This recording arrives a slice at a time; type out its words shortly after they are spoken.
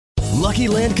Lucky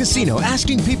Land Casino,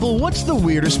 asking people, what's the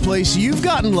weirdest place you've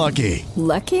gotten lucky?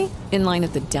 Lucky? In line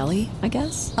at the deli, I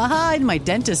guess? Aha, in my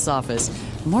dentist's office.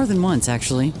 More than once,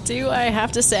 actually. Do I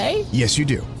have to say? Yes, you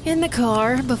do. In the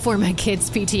car before my kids'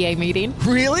 PTA meeting.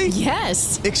 Really?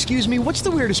 Yes. Excuse me, what's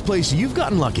the weirdest place you've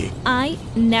gotten lucky? I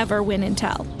never win and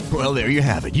tell. Well, there you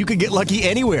have it. You can get lucky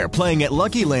anywhere, playing at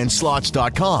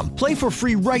LuckyLandSlots.com. Play for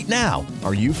free right now.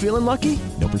 Are you feeling lucky?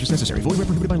 No purchase necessary. Void where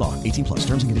prohibited by law. 18 plus.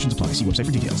 Terms and conditions apply. See website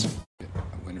for details. I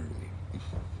went early.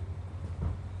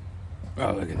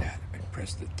 Oh, look at that. I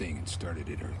pressed the thing and started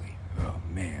it early. Oh,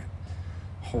 man.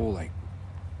 Whole,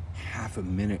 half a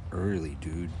minute early,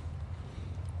 dude.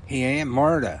 Hey, Aunt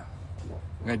Marta.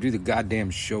 I gotta do the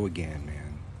goddamn show again,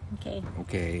 man.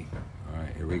 Okay. All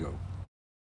right, here we go.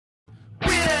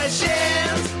 With a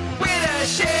chance, with a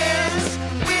chance,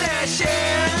 with a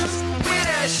chance, with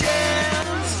a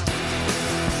chance.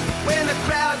 When the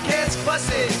crowd gets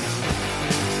fussy,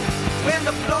 when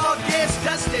the floor gets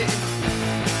dusty,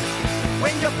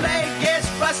 when your blade gets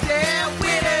busted,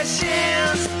 with a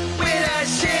chance, with a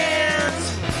chance.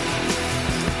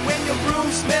 When your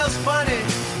room smells funny,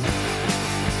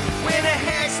 when a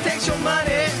hex takes your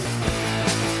money,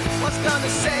 what's gonna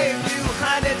save you,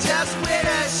 honey? Just with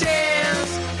a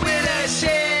chance, with a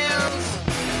chance.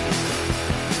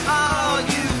 All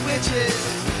you witches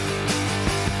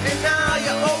and all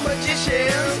your old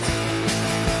magicians,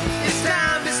 it's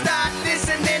time to start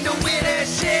listening to With a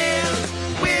Chance,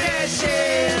 With a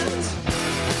Chance.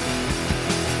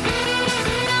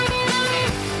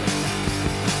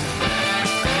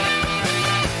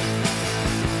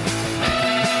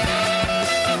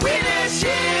 With a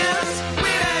chance,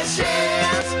 with a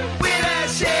chance, with a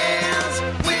chance,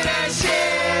 with a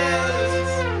chance.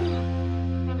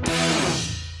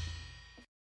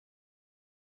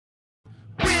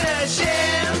 With a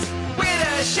chance, with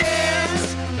a chance,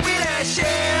 with a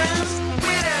chance,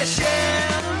 with a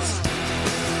chance.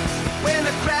 When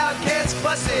the crowd gets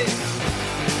fussy,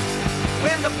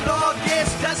 when the floor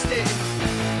gets dusty,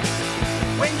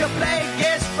 when your blade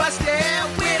gets busted,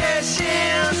 with a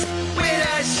chance, with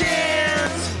a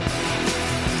chance.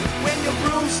 When your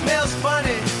room smells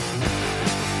funny,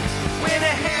 when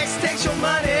a hex takes your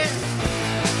money,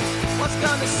 what's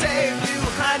gonna save you,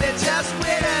 honey? Just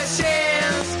with a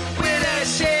chance, with a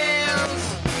chance.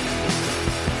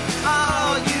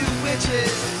 All you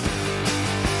witches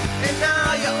and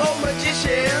all your old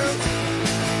magicians,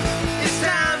 it's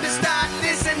time to start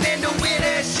listening to With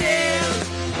a Chance,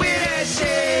 With a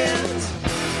Chance.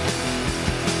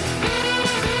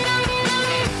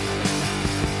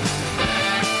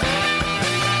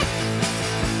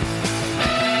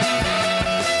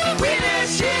 With a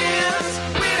chance,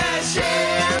 with a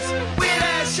chance, with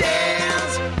a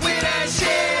chance, with a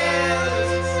chance.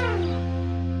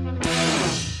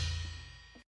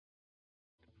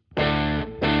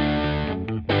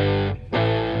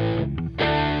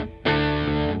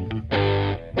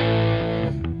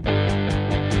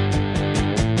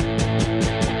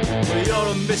 Well, you're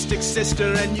a mystic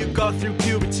sister and you got through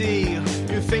puberty.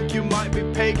 You think you might be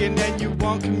pagan and you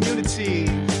want community.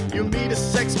 You meet a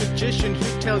sex magician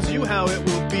who tells you how it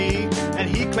will be. And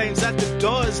he claims that the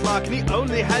door is locked and he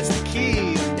only has the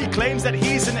key. He claims that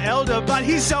he's an elder, but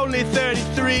he's only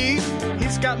 33.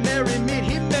 He's got merry meat,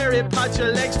 he merry pot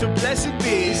your legs to blessed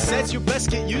be. He says you best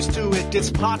get used to it, it's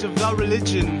part of our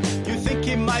religion. You think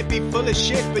he might be full of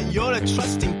shit, but you're a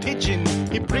trusting pigeon.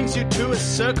 He brings you to a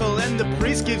circle and the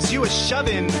priest gives you a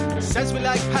shove-in. Says we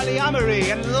like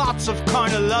polyamory and lots of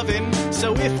carnal loving.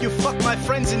 So if you fuck my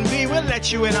friends and me, we'll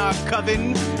let you in our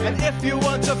coven. And if you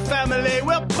want a family,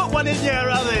 we'll put one in your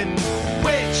oven.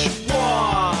 Witch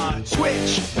war,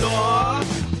 switch law,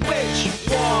 witch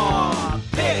war,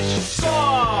 pitch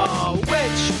saw,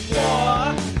 witch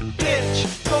war, pitch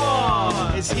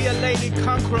war. Is he a lady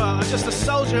conqueror or just a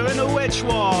soldier in a witch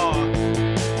war?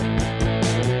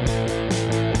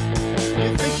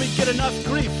 You think we get enough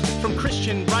grief from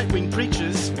Christian right-wing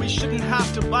preachers? We shouldn't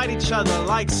have to bite each other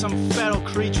like some feral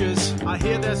creatures. I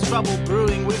hear there's trouble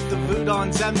brewing with the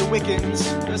Voodons and the Wiccans.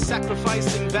 They're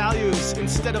sacrificing values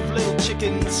instead of little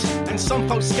chickens. And some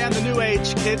folks scam the New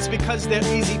Age kids because they're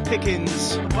easy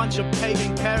pickings. A bunch of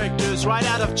pagan characters right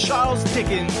out of Charles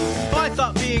Dickens. I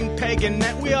thought being pagan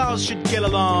meant we all should get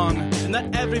along, and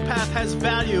that every path has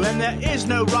value and there is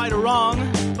no right or wrong.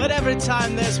 But every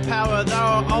time there's power, there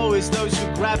are always those who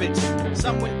grab it.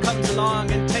 Someone comes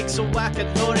along and takes a whack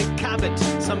at Laurie Cabot.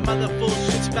 Some other fool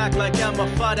shoots back like Elmer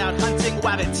Fudd out hunting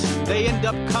wabbits. They end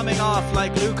up coming off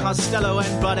like Lou Costello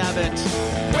and Bud Abbott.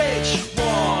 Witch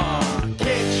war,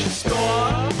 kitsch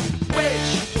store.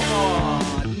 Witch war,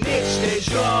 niche de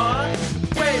jour.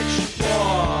 Witch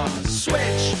war,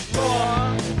 switch war.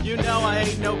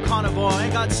 no carnivore,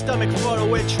 ain't got stomach for a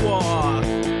witch war.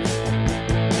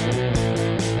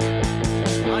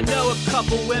 I know a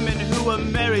couple women who were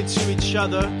married to each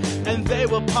other, and they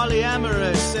were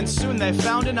polyamorous, and soon they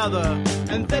found another.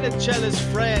 And then a jealous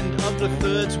friend of the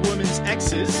third woman's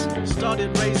exes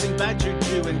started raising bad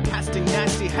juju and casting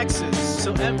nasty hexes.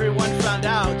 So everyone found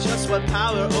out just what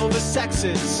power over sex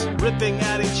is, ripping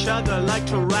at each other like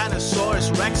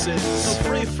Tyrannosaurus Rexes. So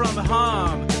free from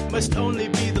harm must only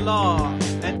be the law.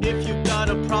 And if you've got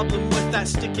a problem with that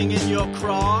sticking in your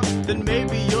craw, then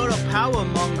maybe you're a power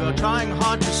monger trying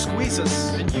hard to squeeze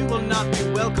us. And you will not be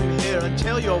welcome here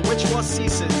until your witch war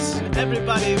ceases. And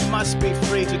everybody must be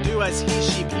free to do as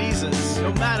she pleases,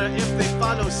 no matter if they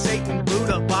follow Satan,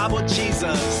 Buddha, Bob, or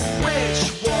Jesus. Witch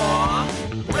war,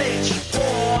 witch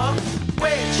war,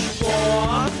 witch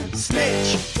war,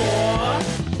 snitch war,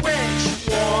 witch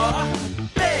war,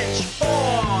 bitch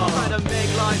war. Try to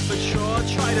make life a chore,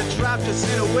 try to draft us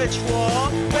in a witch war.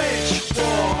 Witch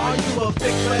war, are you a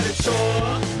big predator?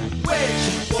 Witch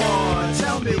war,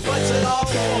 tell me what's it all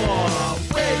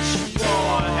for? Witch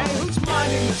war, hey, who's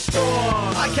minding the store?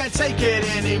 I can't take it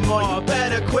anymore,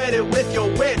 better quit it with your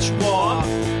witch war.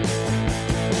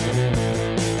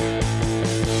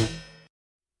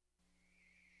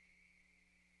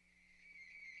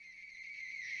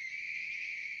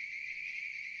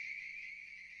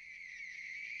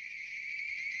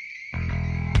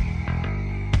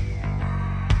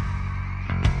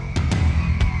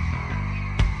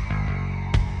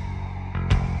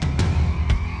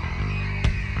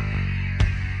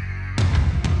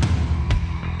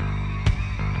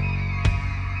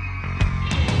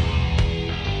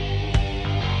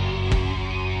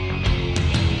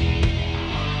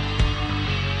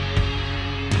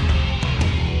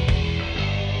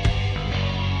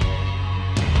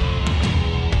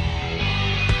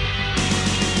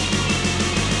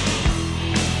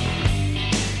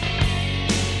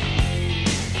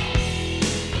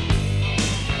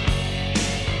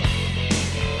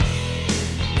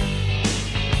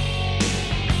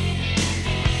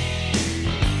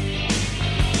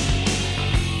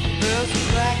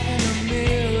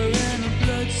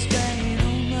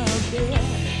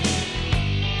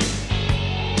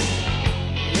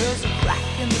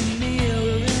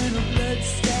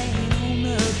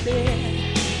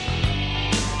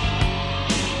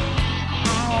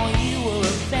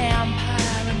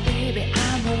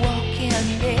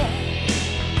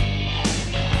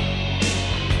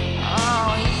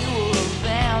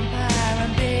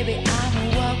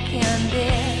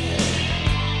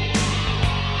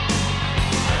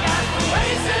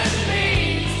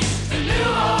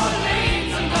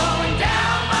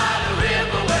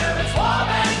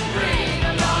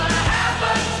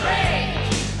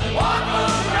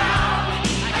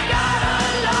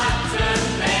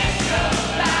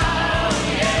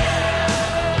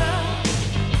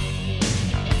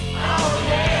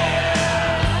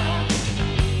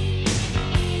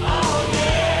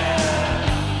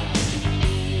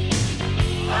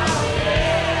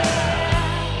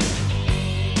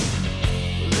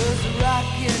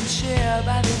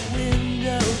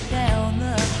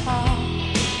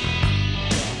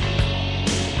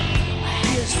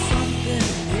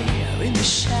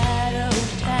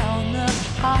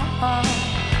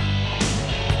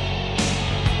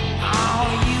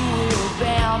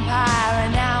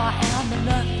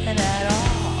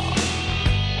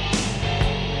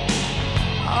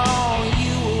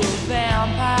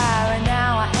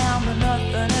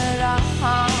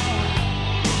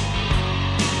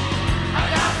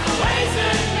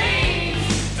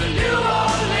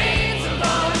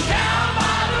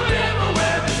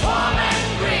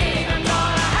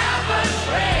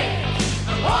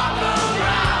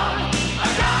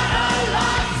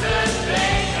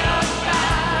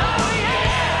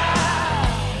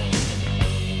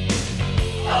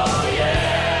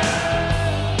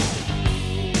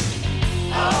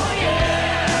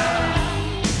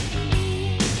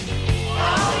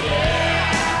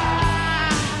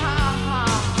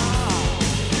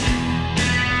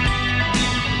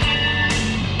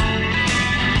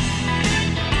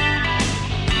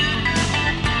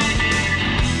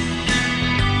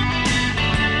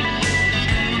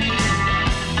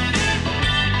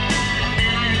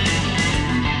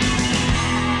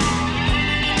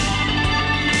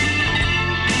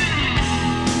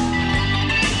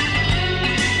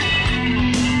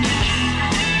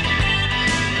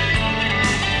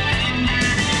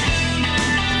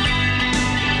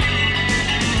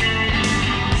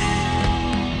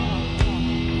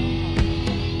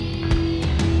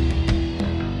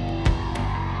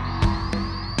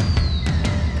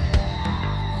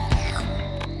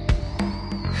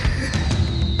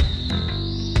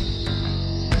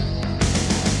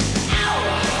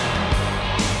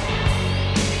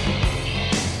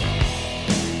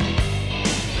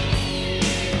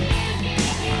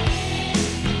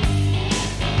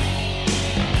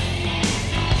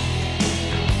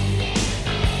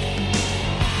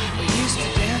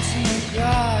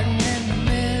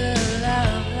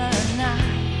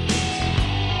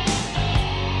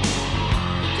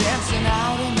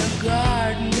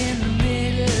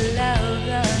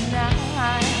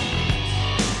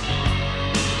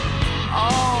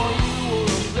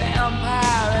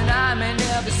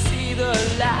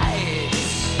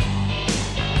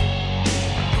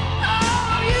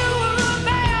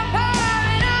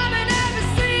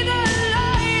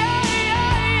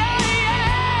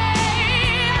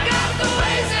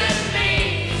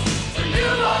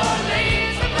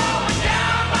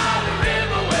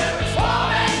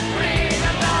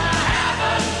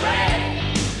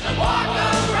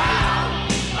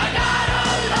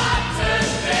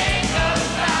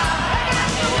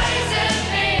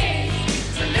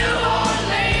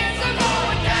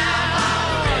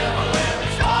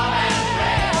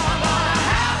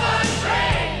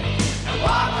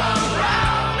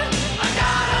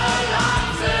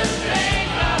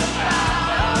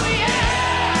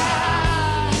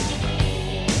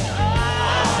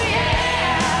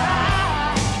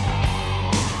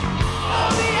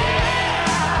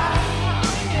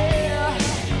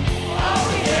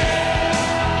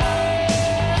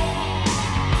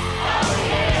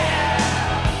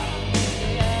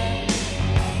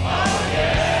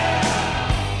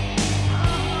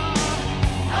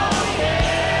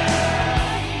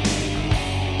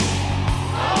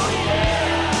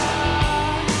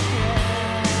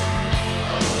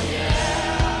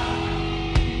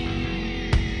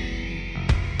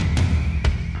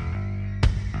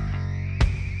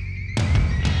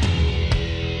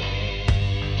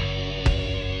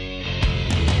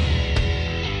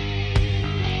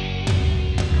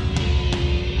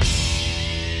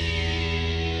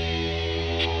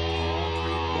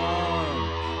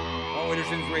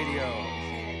 Widdershins Radio.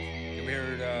 We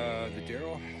heard the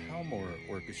Daryl Hallmore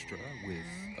Orchestra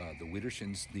with the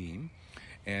Widdershins theme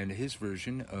and his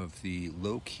version of the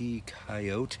Low Key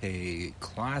Coyote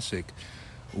classic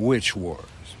Witch Wars.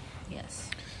 Yes.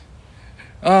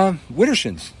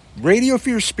 Widdershins, radio for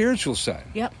your spiritual side.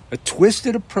 Yep. A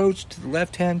twisted approach to the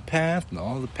left-hand path and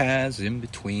all the paths in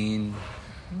between.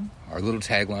 Our little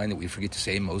tagline that we forget to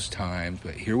say most times,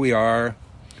 but here we are,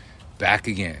 back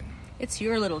again. It's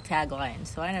your little tagline,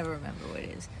 so I never remember what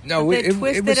it is. No, the it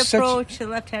twisted was approach to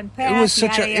the left-hand path. It was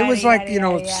such yada, a. yada, It was like yada,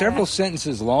 yada. several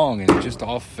sentences long, and it just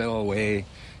all fell away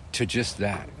to just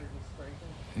that.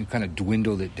 And kind of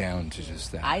dwindled it down to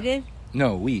just that. I did?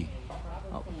 No, we.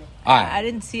 Oh. I. I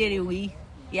didn't see any we.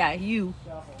 Yeah, you.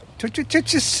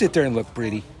 Just sit there and look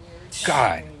pretty.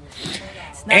 God.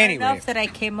 It's not Anyway. enough that I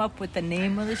came up with the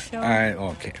name of the show.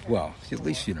 Okay. Well, at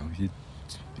least you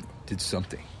did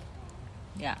something.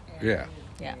 Yeah. Yeah.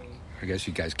 Yeah. I guess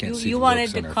you guys can't see. You the wanted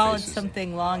looks to on our call faces. it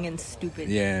something long and stupid.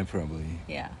 Yeah, probably.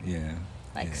 Yeah. Yeah.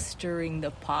 Like stirring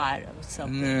the pot of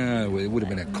something. No, it would have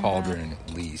been a cauldron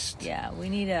at least. Yeah, we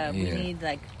need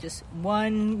like just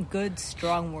one good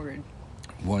strong word.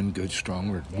 One good strong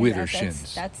word. Yeah,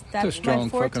 Widdershins. that's a strong my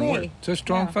forte. fucking word. It's a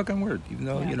strong Yeah. fucking word, even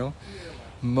though, Yeah.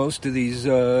 most of these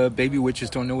baby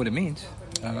witches don't know what it means.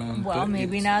 Well, but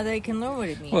maybe it's- now they can learn what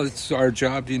it means. Well, it's our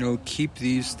job to, keep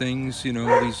these things,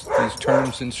 these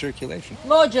terms in circulation.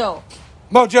 Mojo.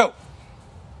 Mojo!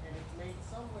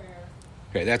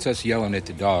 Okay, that's us yelling at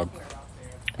the dog,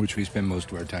 which we spend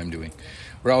most of our time doing.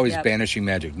 We're always Yep. banishing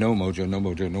magic. No mojo, no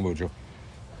mojo, no mojo.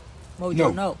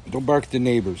 Mojo, no. Don't bark at the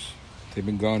neighbors. They've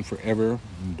been gone forever.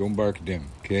 Don't bark at them,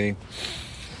 okay?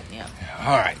 Yeah.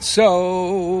 All right,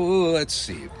 so let's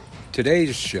see.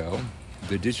 Today's show,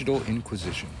 The Digital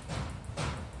Inquisition.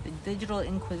 The Digital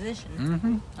Inquisition.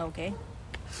 Mm-hmm. Okay.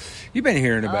 You've been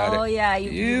hearing about it. Oh, yeah.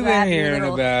 You've have been your hearing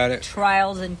little about it.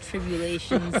 Trials and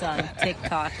tribulations on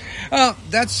TikTok. Well,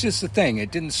 that's just the thing.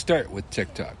 It didn't start with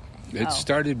TikTok. It Oh.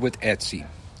 started with Etsy.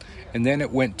 And then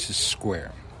it went to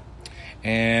Square.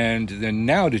 And then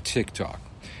now to TikTok.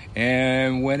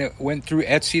 And when it went through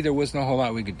Etsy, there wasn't a whole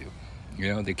lot we could do.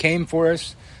 They came for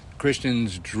us.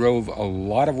 Christians drove a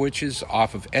lot of witches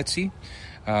off of Etsy.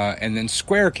 And then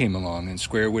Square came along, and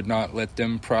Square would not let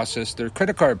them process their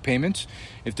credit card payments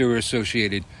if they were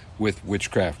associated with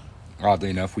witchcraft.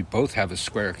 Oddly enough, we both have a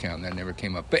Square account. That never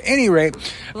came up. But at any rate...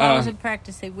 Well, I wasn't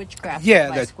practicing witchcraft. Yeah, with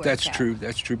my that's Square account. true.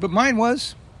 That's true. But mine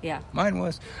was. Yeah. Mine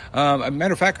was. As a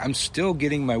matter of fact, I'm still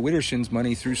getting my Widdershins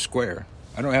money through Square.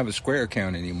 I don't have a Square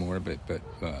account anymore, but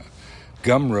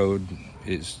Gumroad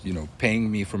is, paying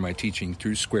me for my teaching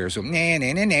through Square. So,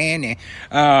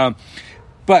 I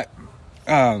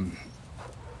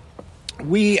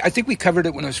think we covered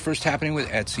it when it was first happening with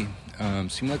Etsy.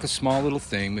 Seemed like a small little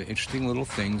thing, but interesting little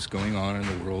things going on in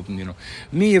the world. And,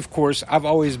 me, of course, I've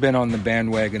always been on the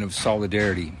bandwagon of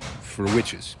solidarity for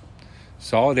witches.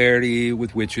 Solidarity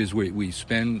with witches. We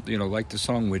spend, like the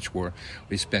song Witch War,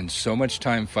 we spend so much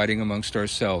time fighting amongst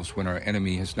ourselves when our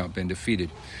enemy has not been defeated.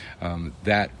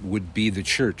 That would be the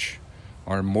church.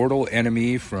 Our mortal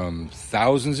enemy from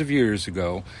thousands of years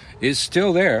ago is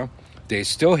still there. They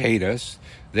still hate us.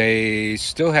 They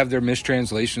still have their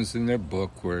mistranslations in their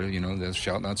book where, thou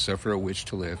shalt not suffer a witch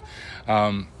to live.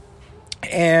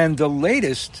 And the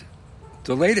latest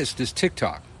is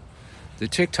TikTok. The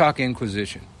TikTok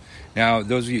Inquisition. Now,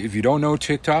 those of you, if you don't know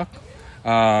TikTok,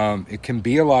 it can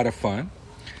be a lot of fun.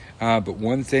 But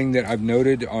one thing that I've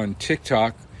noted on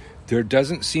TikTok, there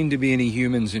doesn't seem to be any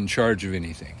humans in charge of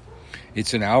anything.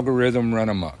 It's an algorithm run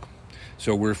amok.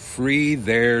 So we're free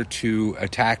there to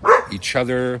attack each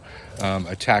other,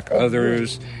 attack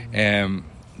others. And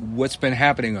what's been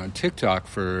happening on TikTok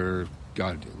for,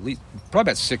 at least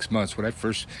probably about 6 months when I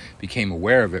first became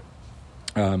aware of it,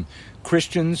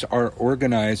 Christians are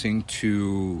organizing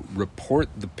to report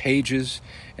the pages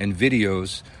and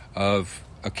videos of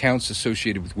accounts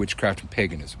associated with witchcraft and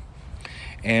paganism.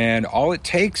 And all it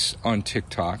takes on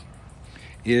TikTok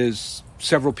is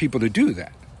several people to do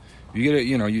that. You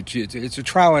get it's a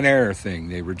trial and error thing.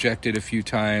 They reject it a few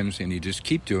times, and you just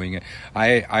keep doing it.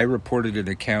 I reported an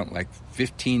account like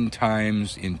 15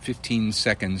 times in 15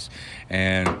 seconds,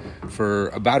 and for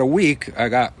about a week, I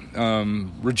got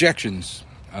rejections.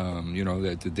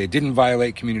 That they didn't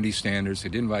violate community standards. They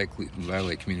didn't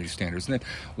violate community standards, and then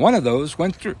one of those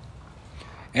went through.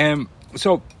 And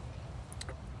so,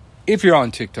 if you're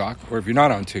on TikTok, or if you're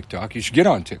not on TikTok, you should get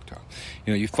on TikTok.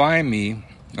 You find me.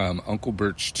 Uncle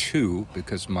Birch 2,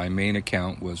 because my main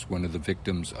account was one of the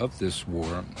victims of this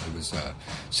war. It was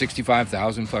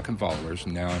 65,000 fucking followers,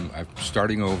 and now I'm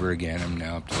starting over again. I'm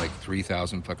now up to like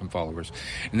 3,000 fucking followers.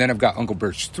 And then I've got Uncle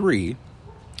Birch 3,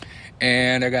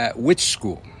 And I got Witch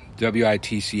School,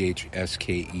 WITCHSKEWL.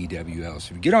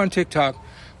 So if you get on TikTok,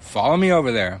 follow me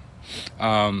over there.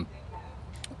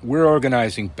 We're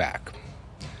organizing back.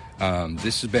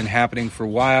 This has been happening for a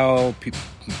while.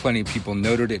 Plenty of people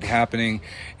noted it happening,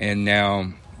 and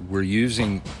now we're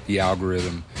using the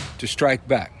algorithm to strike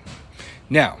back.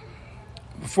 Now,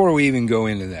 before we even go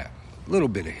into that, a little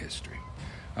bit of history.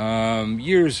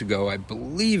 Years ago, I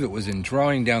believe it was in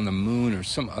Drawing Down the Moon or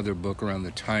some other book around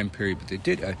the time period, but they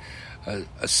did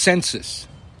a census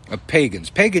of pagans.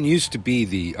 Pagan used to be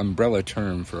the umbrella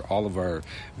term for all of our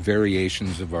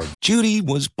variations of our... Judy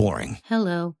was boring.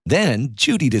 Hello. Then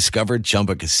Judy discovered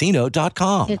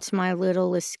ChumbaCasino.com. It's my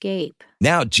little escape.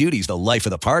 Now Judy's the life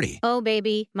of the party. Oh,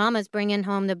 baby, mama's bringing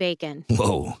home the bacon.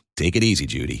 Whoa, take it easy,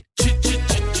 Judy.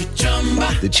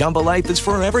 The Chumba life is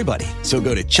for everybody. So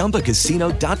go to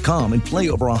ChumbaCasino.com and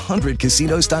play over 100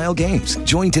 casino-style games.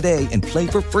 Join today and play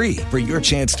for free for your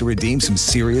chance to redeem some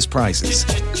serious prizes.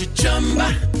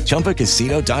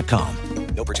 ChumbaCasino.com.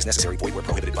 No purchase necessary. Void where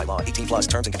prohibited by law. 18+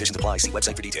 terms and conditions apply. See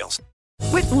website for details.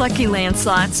 With Lucky Land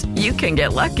Slots, you can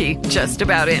get lucky just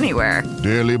about anywhere.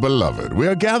 Dearly beloved, we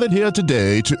are gathered here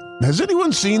today to... Has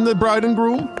anyone seen the bride and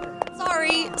groom?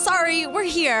 Sorry, we're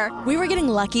here. We were getting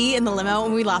lucky in the limo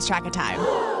and we lost track of time.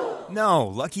 No,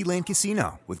 Lucky Land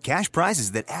Casino, with cash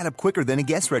prizes that add up quicker than a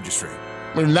guest registry.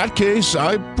 In that case,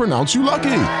 I pronounce you lucky.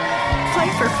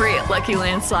 Play for free at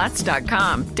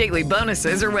LuckyLandSlots.com. Daily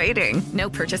bonuses are waiting. No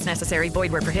purchase necessary.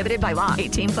 Void where prohibited by law.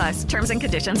 18+. Terms and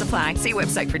conditions apply. See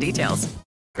website for details.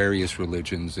 Various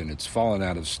religions, and it's fallen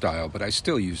out of style, but I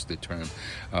still use the term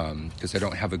because I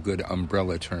don't have a good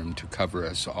umbrella term to cover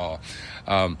us all.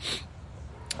 What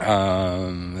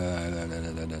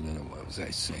was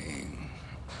I saying?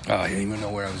 Oh, I didn't even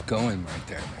know where I was going right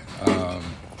there, man.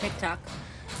 TikTok.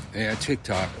 Yeah,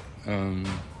 TikTok.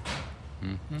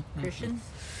 Christians?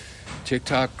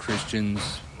 TikTok,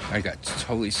 Christians. I got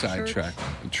totally sidetracked.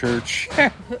 Church.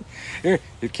 You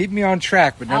keep me on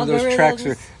track, but none of those tracks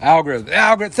are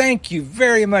algorithm. Thank you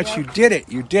very much. Yep.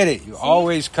 You did it. You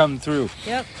always come through.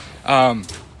 Yep.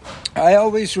 I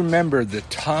always remember the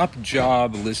top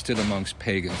job listed amongst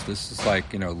pagans, this is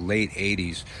like, late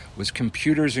 80s, was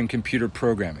computers and computer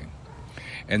programming.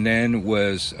 And then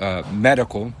was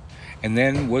medical, and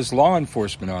then was law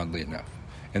enforcement, oddly enough.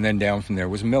 And then down from there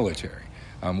was military,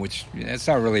 which that's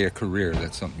not really a career.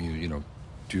 That's something you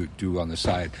do on the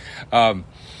side.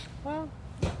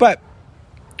 But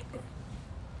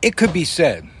it could be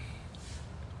said,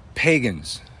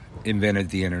 pagans invented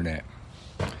the internet.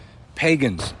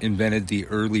 Pagans invented the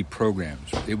early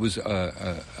programs. It was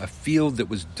a field that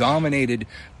was dominated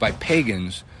by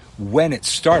pagans when it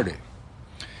started.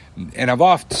 And I've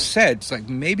often said, it's like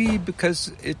maybe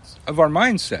because it's of our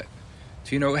mindset.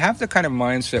 So, have the kind of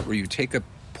mindset where you take a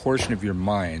portion of your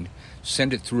mind,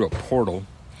 send it through a portal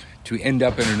to end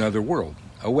up in another world,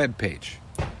 a web page,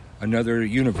 another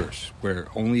universe where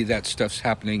only that stuff's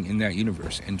happening in that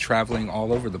universe, and traveling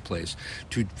all over the place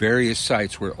to various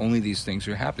sites where only these things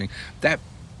are happening. That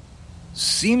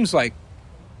seems like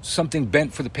something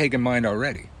bent for the pagan mind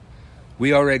already.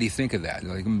 We already think of that.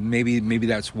 Like maybe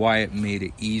that's why it made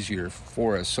it easier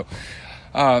for us. So,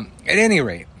 at any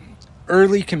rate,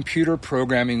 early computer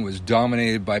programming was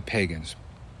dominated by pagans.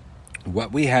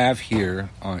 What we have here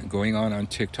going on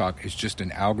TikTok is just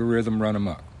an algorithm run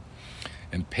amok.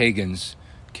 And pagans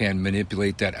can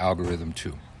manipulate that algorithm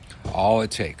too. All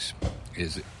it takes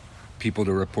is people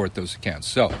to report those accounts.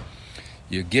 So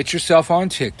you get yourself on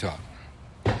TikTok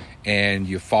and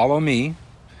you follow me.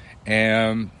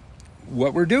 And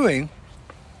what we're doing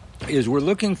is we're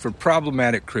looking for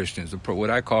problematic Christians. What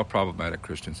I call problematic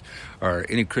Christians are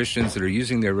any Christians that are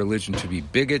using their religion to be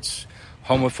bigots,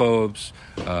 homophobes,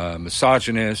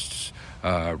 misogynists,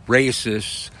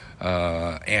 racists,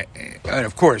 and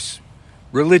of course,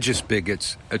 religious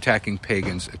bigots, attacking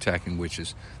pagans, attacking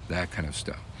witches, that kind of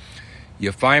stuff.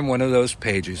 You find one of those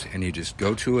pages and you just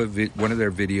go to one of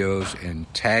their videos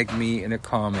and tag me in a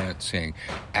comment saying,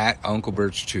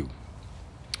 @UncleBirch2.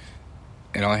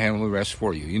 And I'll handle the rest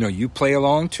for you. You play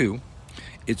along too.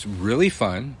 It's really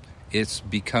fun. It's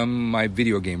become my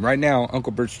video game. Right now,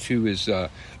 Uncle Birch 2 is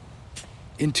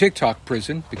in TikTok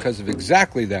prison because of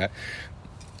exactly that.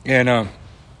 And I'm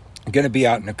going to be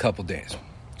out in a couple days.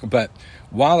 But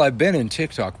while I've been in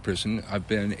TikTok prison, I've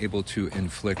been able to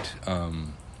inflict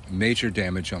major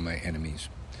damage on my enemies.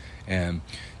 And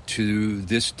to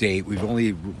this date, we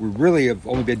really have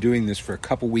only been doing this for a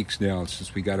couple weeks now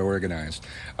since we got organized.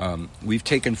 We've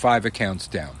taken 5 accounts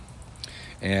down.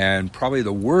 And probably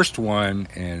the worst one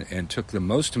and took the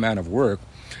most amount of work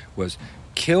was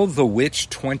Kill the Witch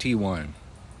 21.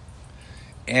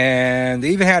 And they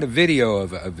even had a video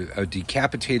of a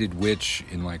decapitated witch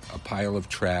in like a pile of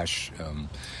trash,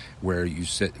 where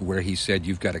he said,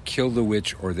 "You've got to kill the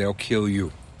witch or they'll kill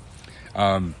you."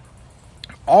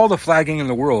 All the flagging in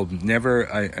the world, I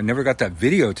never got that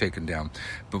video taken down,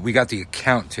 but we got the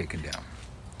account taken down.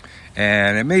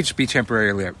 And it may just be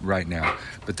temporarily right now.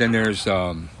 But then there's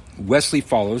Wesley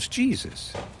Follows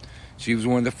Jesus. She was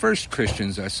one of the first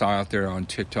Christians I saw out there on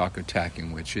TikTok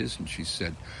attacking witches, and she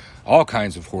said all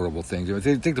kinds of horrible things. I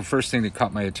think the first thing that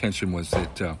caught my attention was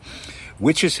that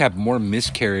witches have more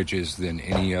miscarriages than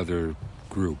any other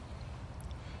group,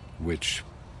 which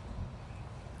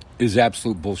is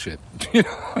absolute bullshit.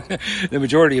 The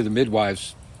majority of the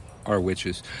midwives are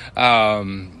witches.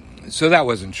 So that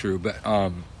wasn't true.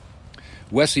 But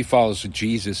Wesley Follows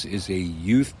Jesus is a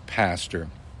youth pastor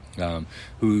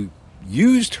who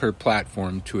used her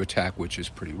platform to attack witches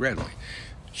pretty readily.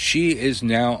 She is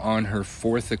now on her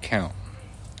 4th account.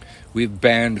 We've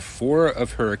banned 4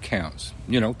 of her accounts.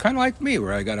 Kind of like me,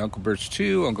 where I got Uncle Birch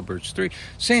 2, Uncle Birch 3.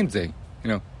 Same thing.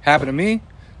 Happened to me,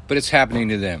 but it's happening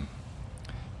to them.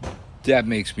 That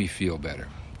makes me feel better.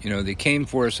 They came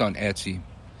for us on Etsy.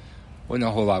 Wasn't a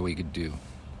whole lot we could do.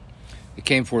 They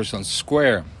came for us on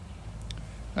Square.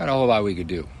 Not a whole lot we could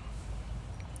do.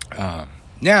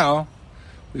 Now,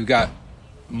 we've got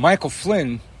Michael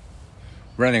Flynn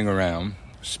running around,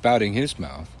 spouting his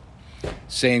mouth,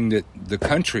 saying that the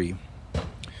country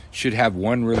should have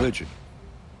one religion.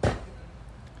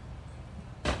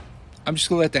 I'm just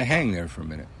going to let that hang there for a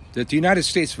minute. That the United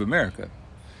States of America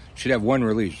should have one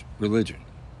religion.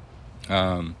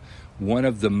 One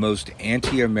of the most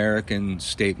anti-American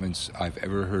statements I've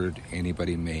ever heard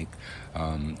anybody make.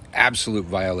 Absolute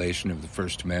violation of the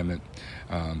First Amendment.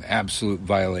 Absolute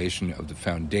violation of the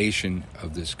foundation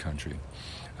of this country.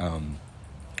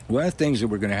 One of the things that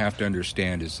we're going to have to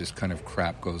understand as this kind of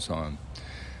crap goes on,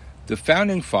 the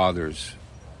Founding Fathers,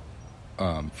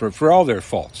 for all their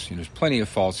faults, there's plenty of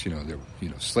faults, they're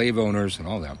slave owners and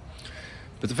all that,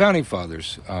 but the Founding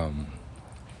Fathers'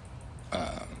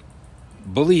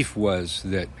 belief was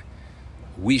that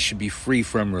we should be free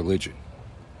from religion.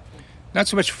 Not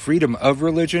so much freedom of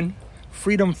religion,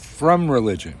 freedom from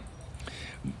religion.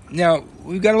 Now,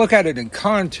 we've got to look at it in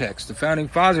context. The Founding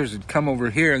Fathers had come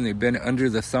over here and they've been under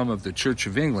the thumb of the Church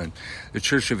of England. The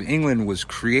Church of England was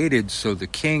created so the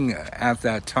king at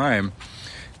that time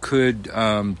could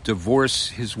divorce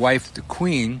his wife, the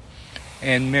Queen,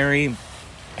 and marry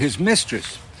his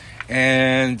mistress.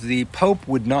 And the Pope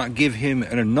would not give him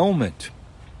an annulment.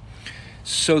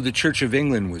 So the Church of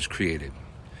England was created.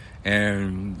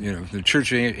 And, the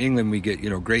Church of England, we get,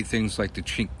 great things like the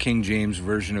King James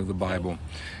Version of the Bible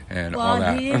and all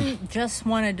that. Well, he didn't just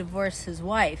want to divorce his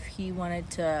wife. He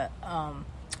wanted to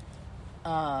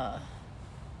put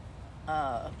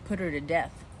her to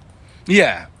death.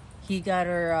 Yeah. He got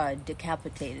her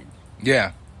decapitated.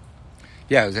 Yeah.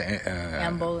 Yeah. It was,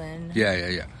 Anne Boleyn.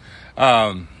 Yeah.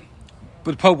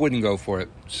 But the Pope wouldn't go for it.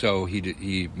 So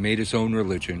he made his own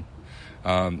religion.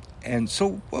 And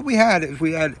so what we had is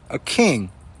we had a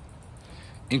king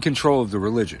in control of the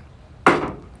religion.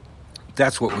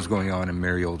 That's what was going on in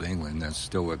merry old England. That's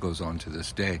still what goes on to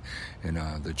this day in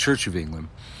the Church of England.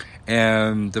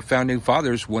 And the Founding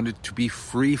Fathers wanted to be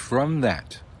free from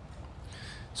that.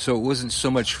 So it wasn't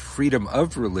so much freedom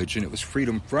of religion, it was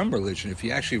freedom from religion. If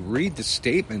you actually read the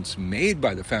statements made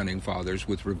by the Founding Fathers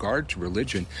with regard to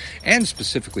religion, and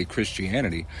specifically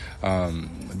Christianity,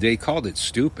 they called it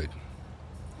stupid.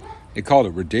 They called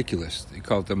it ridiculous. They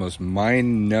called it the most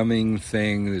mind-numbing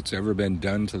thing that's ever been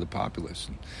done to the populace.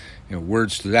 And,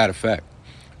 words to that effect.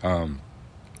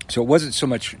 So it wasn't so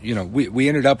much, we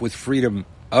ended up with freedom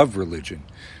of religion.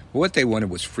 But what they wanted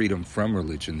was freedom from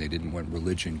religion. They didn't want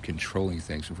religion controlling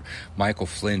things. Michael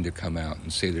Flynn to come out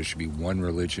and say there should be one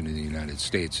religion in the United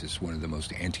States is one of the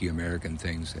most anti-American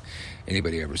things that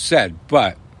anybody ever said.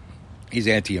 But he's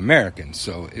anti-American,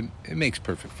 so it makes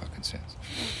perfect fucking sense.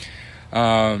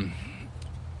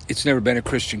 It's never been a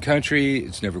Christian country.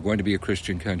 It's never going to be a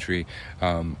Christian country.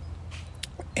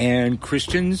 And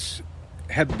Christians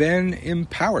have been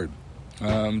empowered.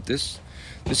 This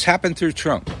happened through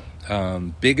Trump.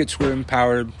 Bigots were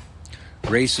empowered.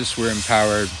 Racists were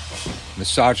empowered.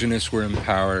 Misogynists were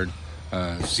empowered.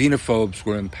 Xenophobes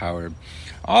were empowered.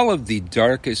 All of the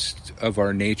darkest of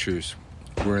our natures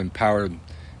were empowered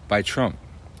by Trump.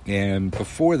 And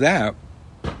before that,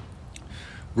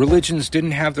 religions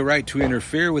didn't have the right to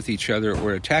interfere with each other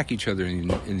or attack each other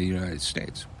in the United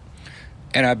States.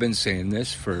 And I've been saying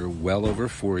this for well over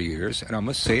 4 years, and I'm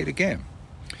going to say it again.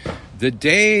 The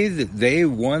day that they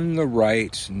won the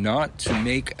right not to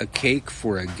make a cake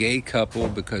for a gay couple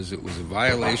because it was a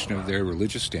violation of their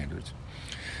religious standards,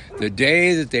 the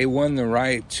day that they won the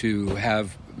right to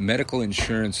have medical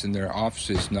insurance in their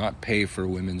offices not pay for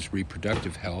women's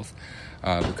reproductive health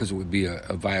because it would be a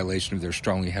violation of their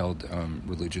strongly held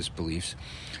religious beliefs,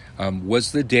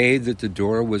 was the day that the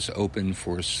door was open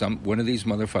for one of these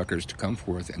motherfuckers to come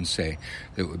forth and say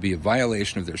that it would be a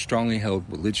violation of their strongly held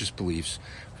religious beliefs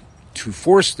to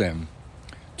force them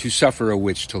to suffer a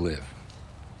witch to live.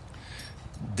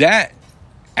 That,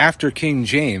 after King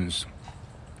James,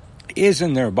 is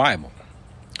in their Bible.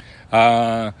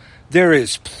 There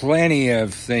is plenty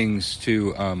of things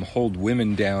to hold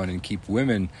women down and keep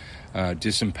women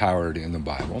disempowered in the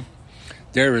Bible.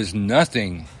 There is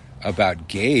nothing about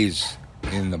gays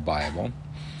in the Bible.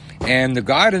 And the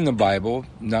God in the Bible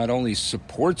not only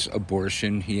supports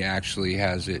abortion, he actually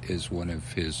has it as one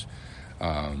of his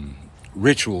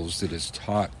rituals that is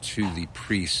taught to the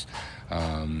priests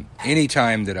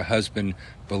anytime that a husband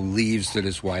believes that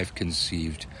his wife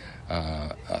conceived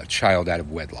a child out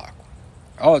of wedlock.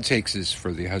 All it takes is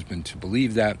for the husband to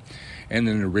believe that, and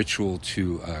then a ritual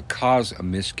to cause a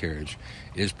miscarriage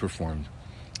is performed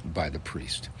by the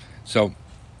priest. So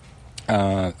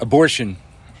abortion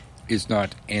is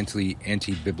not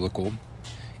anti-biblical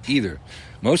either.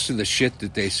 Most of the shit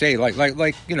that they say, like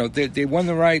they won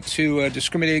the right to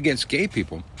discriminate against gay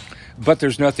people, but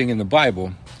there's nothing in the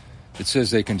Bible that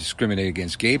says they can discriminate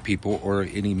against gay people or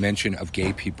any mention of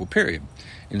gay people, period,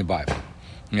 in the Bible.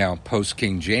 Now,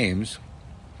 post-King James,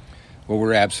 well,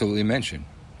 we're absolutely mentioned.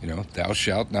 Thou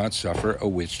shalt not suffer a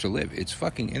witch to live. It's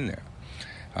fucking in there.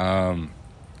 And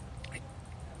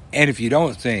if you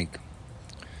don't think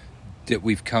that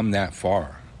we've come that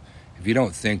far, if you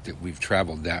don't think that we've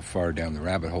traveled that far down the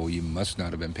rabbit hole, you must not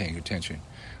have been paying attention,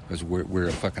 because we're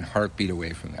a fucking heartbeat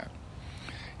away from that.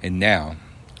 And now,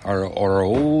 our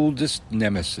oldest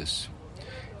nemesis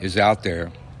is out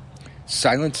there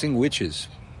silencing witches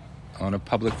on a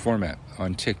public format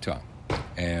on TikTok.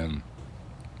 And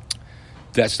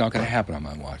that's not going to happen on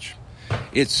my watch.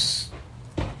 It's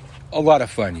a lot of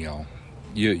fun, y'all.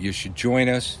 You should join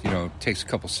us. It takes a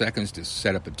couple seconds to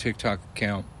set up a TikTok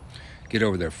account. Get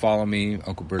over there, follow me,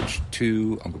 Uncle Birch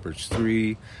 2, Uncle Birch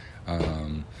 3,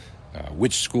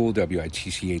 Witch School,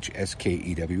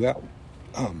 WITCHSKEWL.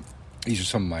 These are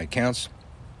some of my accounts.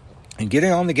 And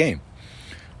getting on the game.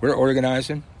 We're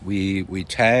organizing. We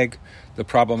tag the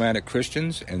problematic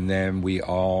Christians, and then we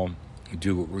all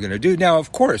do what we're going to do. Now,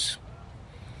 of course,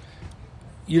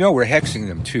 we're hexing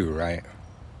them too, right?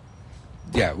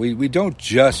 Yeah, we don't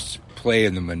just play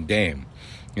in the mundane.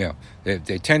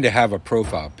 They tend to have a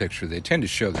profile picture. They tend to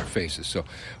show their faces. So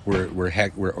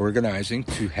we're organizing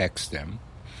to hex them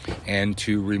and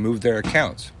to remove their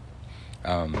accounts.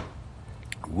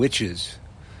 Witches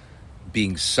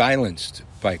being silenced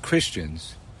by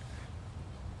Christians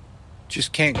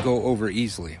just can't go over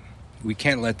easily. We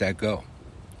can't let that go.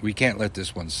 We can't let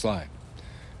this one slide.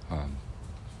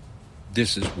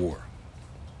 This is war.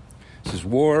 This is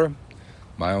war.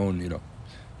 My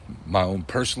own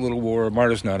personal little war.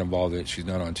 Marta's not involved in it. She's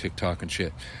not on TikTok and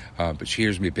shit. But she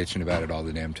hears me bitching about it all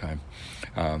the damn time.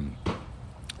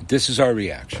 This is our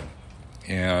reaction.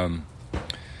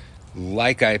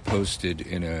 Like I posted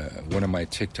in one of my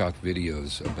TikTok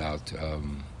videos about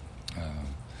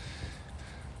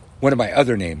one of my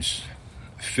other names,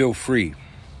 Feel Free.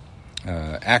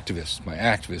 Activist, my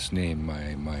activist name,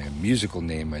 my musical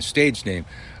name, my stage name.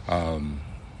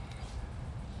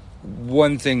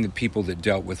 One thing that people that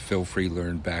dealt with Phil Free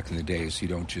learned back in the day is you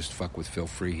don't just fuck with Phil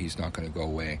Free. He's not going to go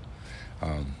away.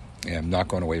 And I'm not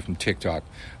going away from TikTok.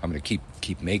 I'm going to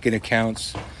keep making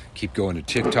accounts, keep going to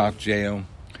TikTok jail.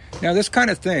 Now, this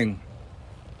kind of thing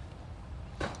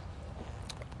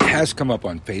has come up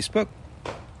on Facebook.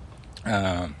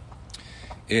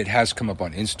 It has come up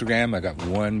on Instagram. I got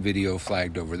one video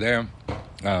flagged over there.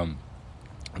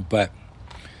 But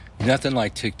nothing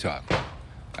like TikTok.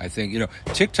 I think,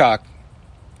 TikTok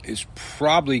is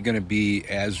probably going to be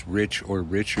as rich or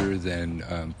richer than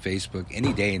Facebook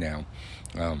any day now.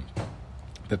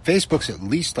 But Facebook's at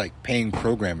least like paying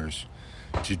programmers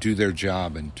to do their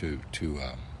job and to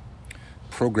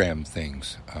program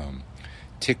things.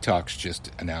 TikTok's just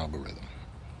an algorithm.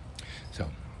 So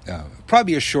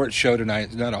probably a short show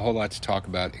tonight. Not a whole lot to talk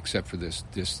about except for this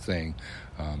thing.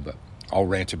 But I'll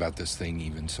rant about this thing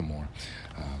even some more.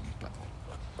 But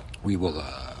we will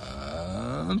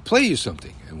play you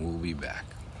something, and we'll be back.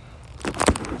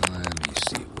 Let me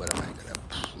see. What am I going to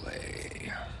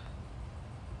play?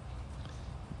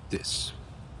 This.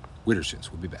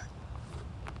 Wittersons. We'll be back.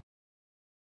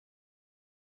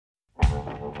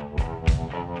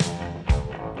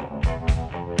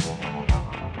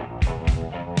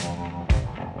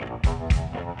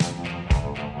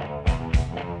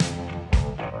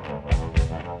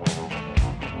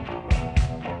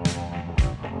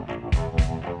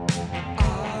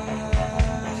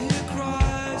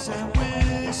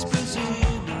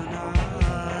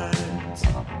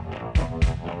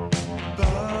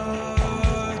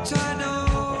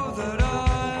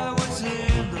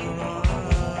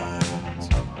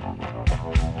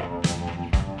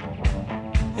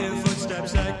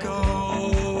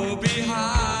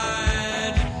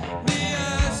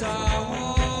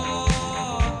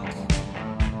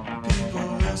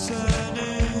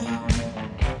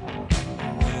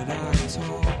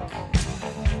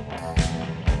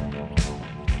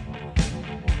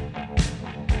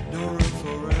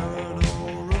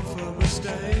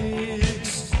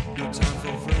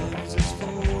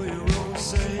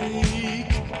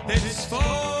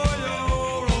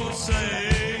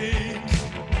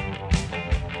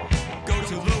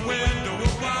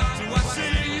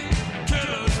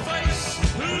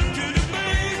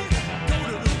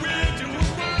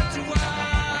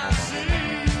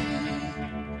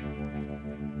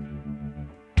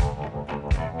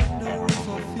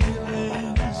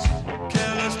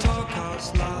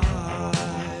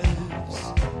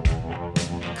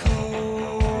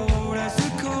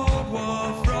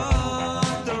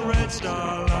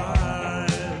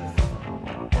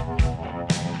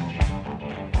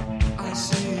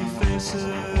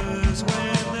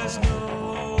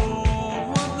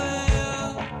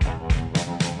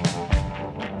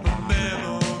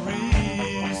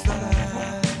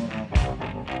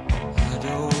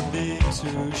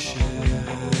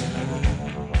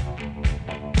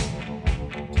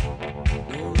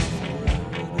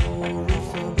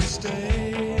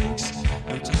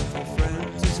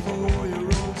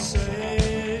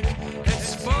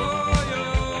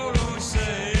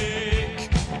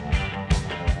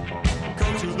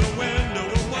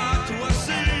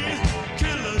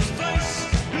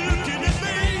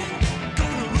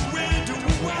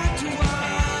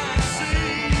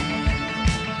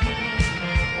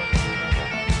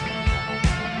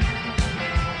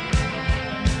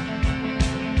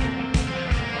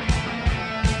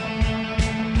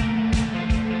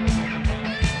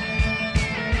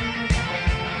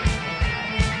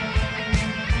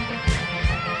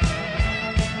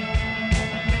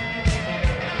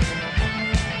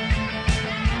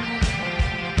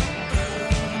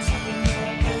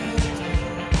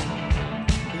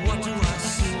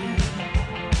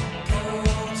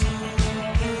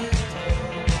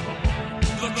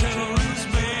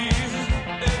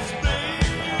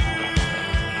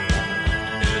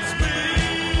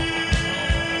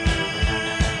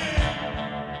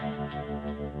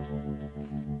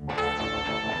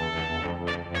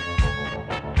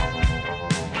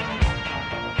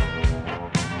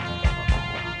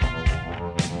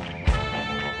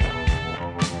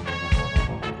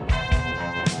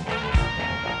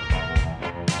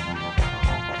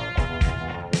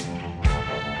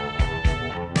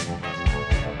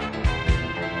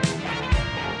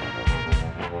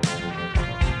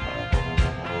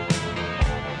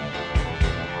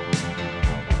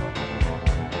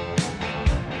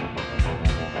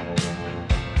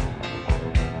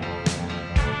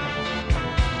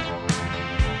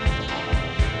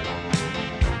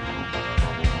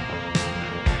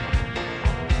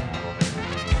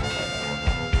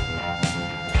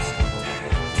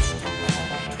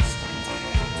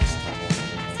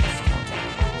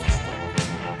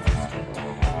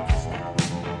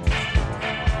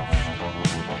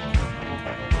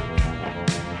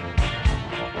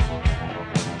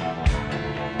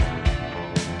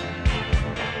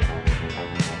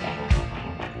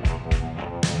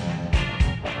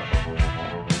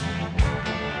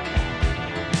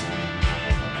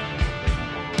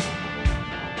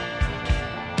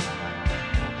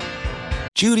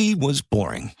 Judy was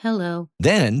boring. Hello.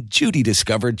 Then Judy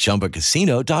discovered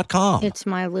ChumbaCasino.com. It's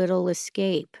my little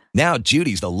escape. Now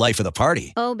Judy's the life of the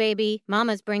party. Oh, baby,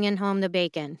 mama's bringing home the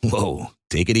bacon. Whoa,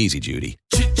 take it easy, Judy.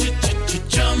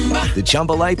 The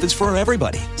Chumba life is for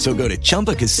everybody. So go to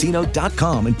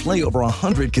ChumbaCasino.com and play over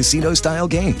 100 casino-style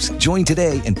games. Join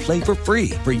today and play for free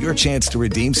for your chance to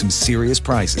redeem some serious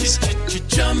prizes.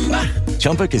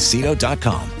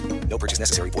 ChumbaCasino.com. No purchase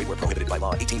necessary. Void where prohibited by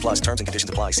law. 18 plus terms and conditions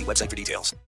apply. See website for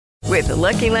details. With the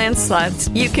Lucky Land Slots,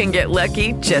 you can get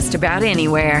lucky just about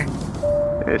anywhere.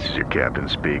 This is your captain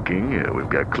speaking. We've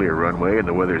got clear runway and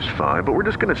the weather's fine, but we're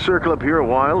just going to circle up here a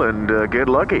while and get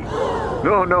lucky.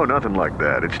 No, nothing like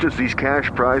that. It's just these cash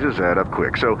prizes add up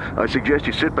quick. So I suggest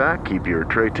you sit back, keep your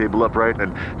tray table upright,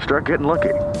 and start getting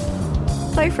lucky.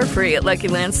 Play for free at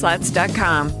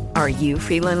LuckyLandSlots.com. Are you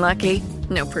feeling lucky?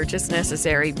 No purchase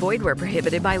necessary. Void where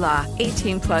prohibited by law.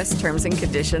 18 plus terms and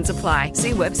conditions apply.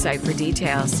 See website for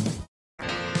details.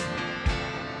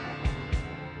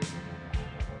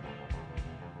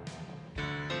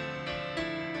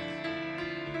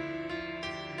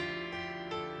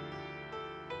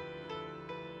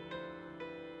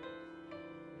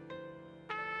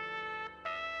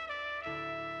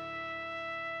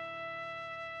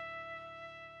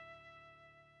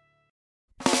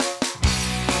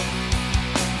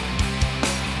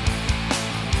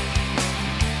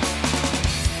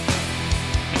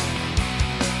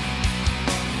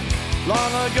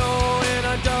 Long ago in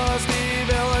a dusty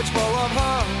village full of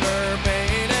hunger,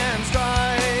 pain, and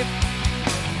strife,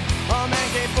 a man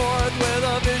came forth with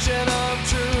a vision of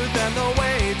truth and the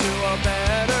way to a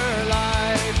better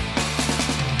life.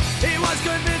 He was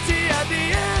convinced he had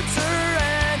the answer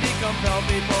and he compelled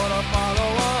people to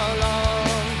follow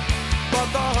along. But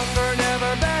the hunger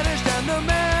never vanished and the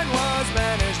man was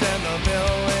banished and the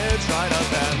village dried up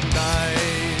and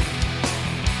died.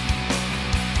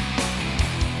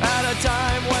 At a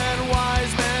time when wise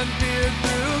men peered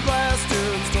through glass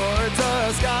tubes towards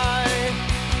the sky,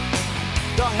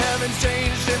 the heavens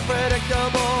changed in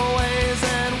predictable ways,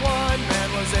 and one man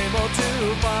was able to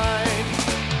find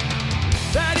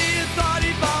that he had thought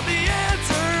he found the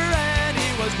answer, and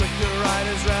he was quick to write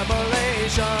his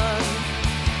revelation.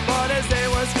 But as they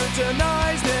were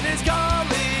scrutinized in his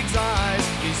colleagues' eyes,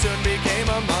 he soon became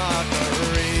a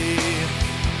mockery.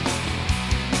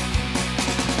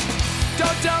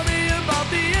 Don't tell me about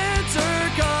the answer,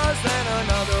 cause then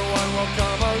another one will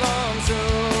come along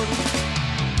soon.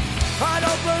 I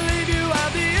don't believe you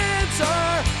have the answer.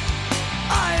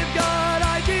 I've got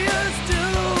ideas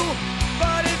too.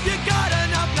 But if you got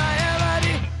enough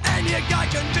naivety and you got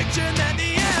conviction, then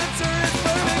the answer is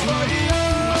perfect for you.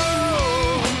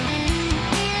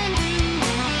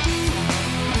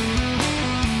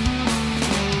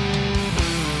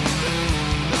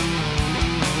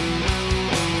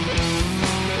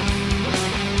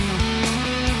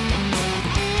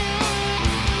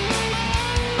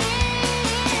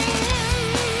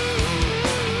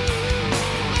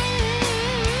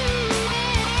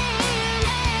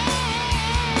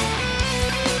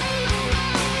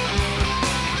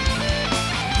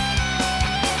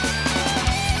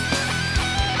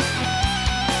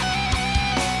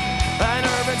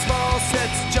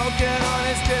 Sits choking on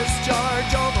his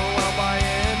discharge, overwhelmed by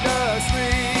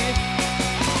industry,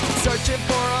 searching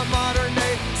for a modern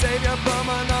day savior from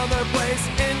another place,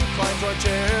 inclined toward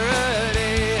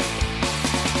charity.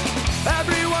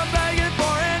 Everyone begging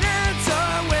for an answer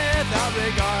without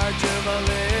regard to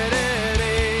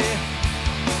validity.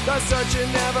 The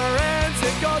searching never ends,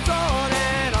 it goes on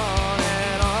and on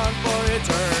and on for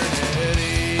eternity.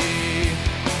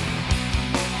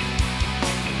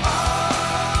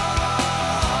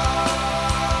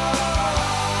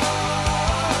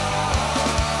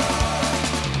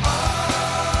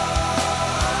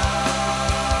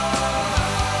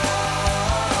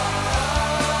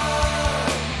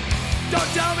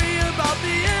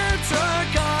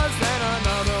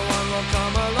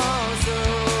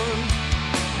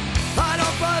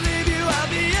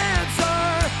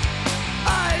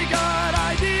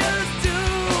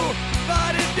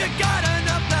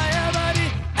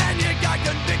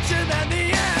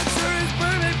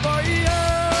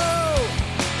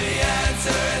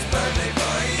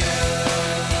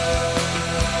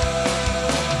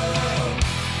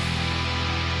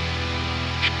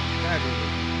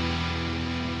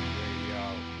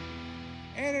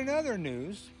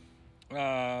 News.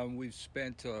 We've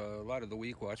spent a lot of the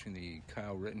week watching the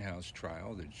Kyle Rittenhouse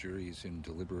trial. The jury is in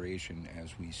deliberation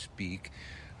as we speak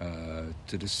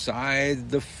to decide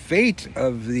the fate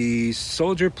of the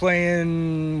soldier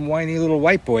playing whiny little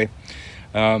white boy.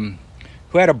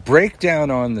 who had a breakdown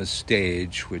on the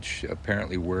stage, which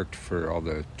apparently worked for all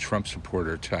the Trump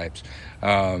supporter types.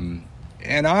 And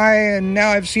now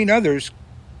I've seen others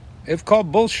have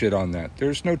called bullshit on that.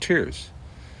 There's no tears.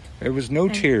 There was no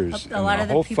tears. A lot of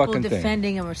the people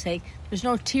defending him are saying there's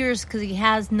no tears because he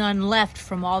has none left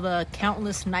from all the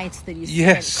countless nights that he's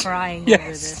spent crying over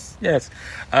this. Yes.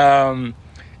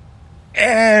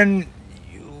 And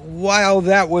while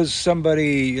that was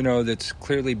somebody, that's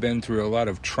clearly been through a lot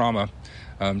of trauma,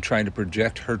 trying to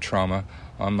project her trauma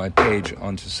on my page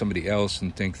onto somebody else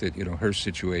and think that, her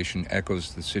situation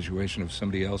echoes the situation of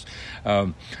somebody else.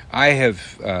 I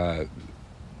have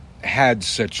had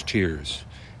such tears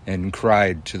and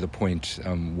cried to the point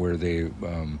where they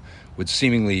would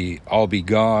seemingly all be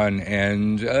gone.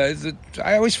 And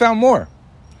I always found more.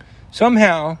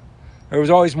 Somehow, there was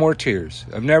always more tears.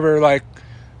 I've never,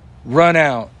 run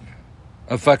out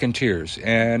of fucking tears.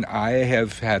 And I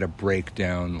have had a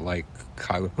breakdown like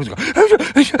Kylo.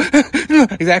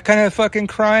 That kind of fucking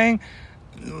crying.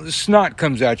 Snot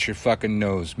comes out your fucking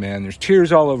nose, man. There's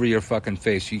tears all over your fucking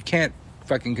face. You can't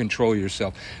fucking control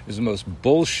yourself. It's the most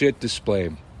bullshit display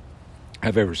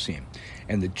I've ever seen.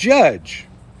 And the judge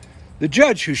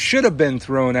who should have been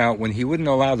thrown out when he wouldn't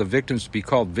allow the victims to be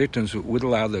called victims, but would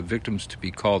allow the victims to be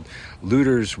called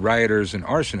looters, rioters, and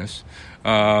arsonists,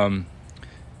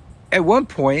 at one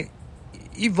point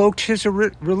evoked his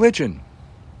religion.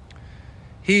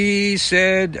 He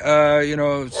said,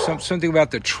 something about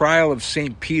the trial of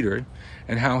St. Peter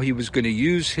and how he was going to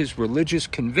use his religious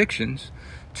convictions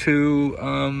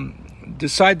to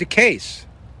decide the case.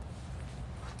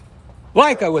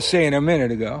 Like I was saying a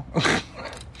minute ago,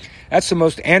 that's the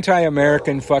most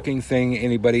anti-American fucking thing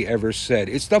anybody ever said.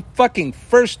 It's the fucking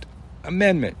First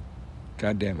Amendment.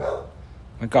 God damn it.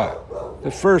 My God.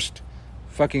 The First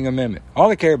fucking Amendment.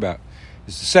 All I care about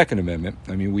is the Second Amendment.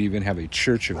 I mean, we even have a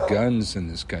church of guns in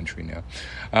this country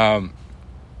now.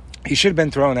 He should have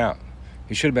been thrown out.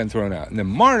 And then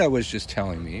Marta was just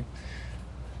telling me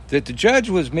that the judge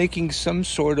was making some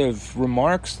sort of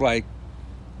remarks like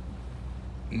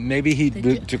maybe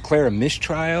he'd declare a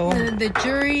mistrial. The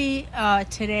jury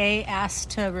today asked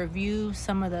to review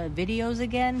some of the videos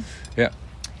again. Yeah.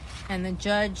 And the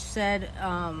judge said,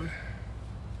 I'm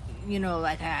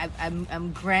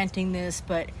granting this,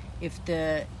 but if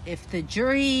the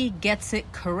jury gets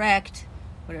it correct,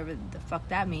 whatever the fuck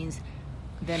that means,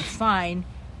 then fine.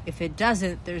 If it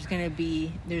doesn't, there's gonna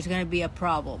be a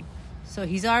problem. So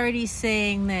he's already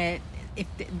saying that if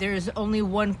there's only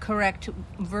one correct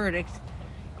verdict,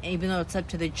 even though it's up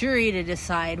to the jury to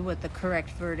decide what the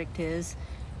correct verdict is,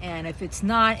 and if it's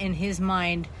not in his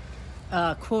mind,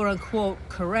 quote unquote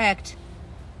correct,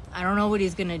 I don't know what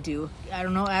he's gonna do. I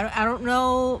don't know. I don't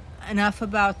know enough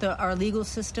about our legal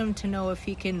system to know if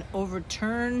he can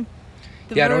overturn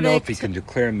the verdict. I don't know if he can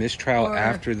declare a mistrial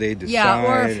after they decide. Yeah,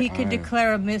 or if he could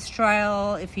declare a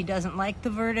mistrial if he doesn't like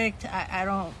the verdict. I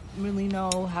don't really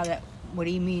know what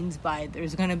he means by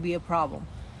there's gonna be a problem.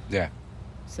 Yeah.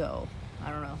 So I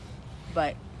don't know,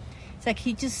 but it's like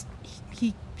he just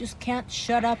can't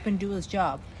shut up and do his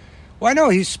job. Well, I know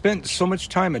he spent so much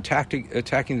time attacking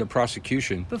the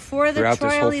prosecution before the throughout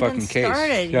trial this whole fucking even started.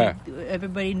 Case. Yeah.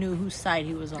 Everybody knew whose side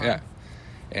he was on. Yeah,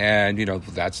 and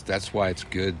that's why it's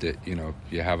good that you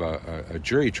have a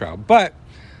jury trial. But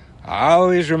I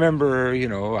always remember,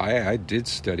 I did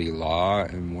study law,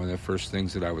 and one of the first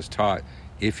things that I was taught: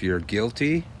 if you're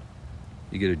guilty,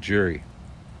 you get a jury.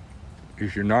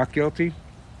 If you're not guilty,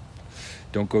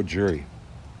 don't go jury.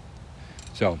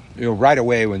 So, right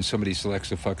away when somebody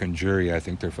selects a fucking jury, I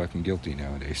think they're fucking guilty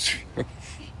nowadays.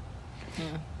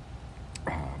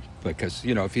 Yeah. Because,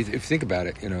 if you think about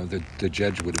it, the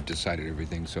judge would have decided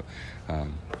everything. So,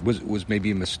 was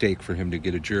maybe a mistake for him to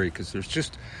get a jury because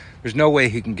there's no way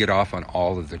he can get off on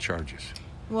all of the charges.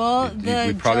 Well,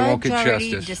 the probably won't judge get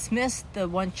already justice. dismissed the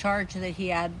one charge that he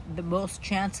had the most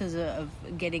chances of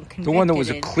getting convicted. The one that was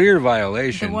a clear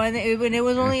violation. The one when it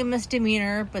was only a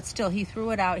misdemeanor, but still he threw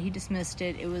it out. He dismissed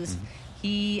it. It was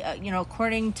he,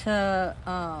 according to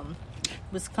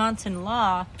Wisconsin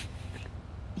law,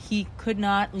 he could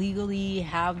not legally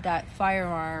have that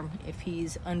firearm if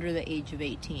he's under the age of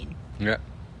 18. Yeah.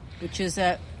 Which is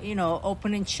a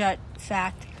open and shut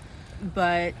fact,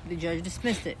 but the judge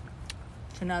dismissed it.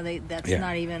 So now that's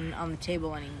not even on the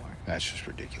table anymore. That's just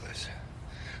ridiculous.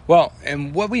 Well,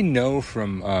 and what we know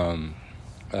from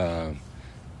the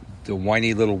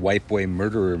whiny little white boy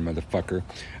murderer motherfucker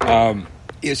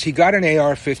is he got an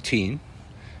AR-15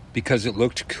 because it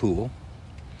looked cool.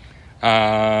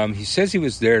 He says he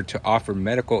was there to offer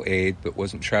medical aid but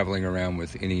wasn't traveling around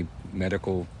with any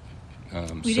medical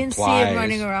We didn't see him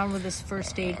running around with his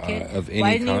first aid kit. Of any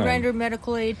Why didn't kind. he render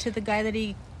medical aid to the guy that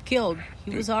he killed?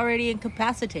 He was already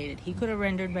incapacitated. He could have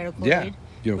rendered medical aid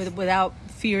without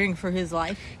fearing for his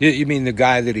life. You mean the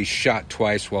guy that he shot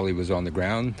twice while he was on the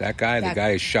ground? That guy? The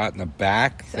guy he shot in the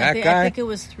back? I Guy? think it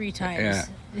was 3 times. Yeah.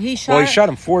 He shot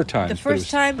him 4 times. The first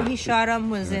time he shot him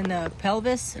was in the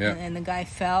pelvis, Yeah. and the guy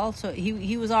fell. So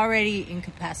he was already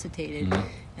incapacitated. Mhm.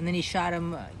 And then he shot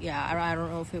him, I don't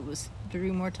know if it was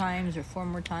 3 more times or 4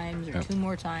 more times or 2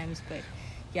 more times. But,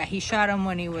 yeah, he shot him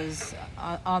when he was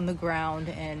on the ground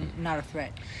and not a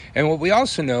threat. And what we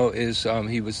also know is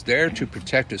he was there to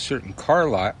protect a certain car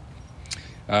lot.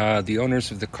 The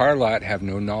owners of the car lot have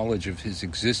no knowledge of his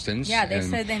existence. Yeah, they and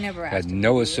said they never asked had him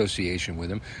no association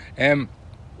with him. And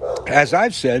as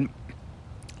I've said,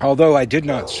 although I did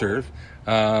not serve,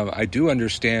 I do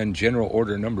understand General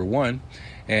Order Number 1.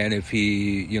 And if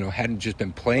he, hadn't just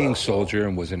been playing soldier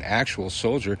and was an actual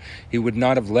soldier, he would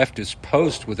not have left his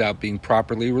post without being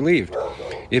properly relieved.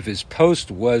 If his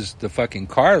post was the fucking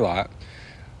car lot,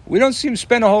 we don't see him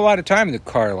spend a whole lot of time in the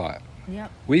car lot.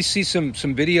 Yep. We see some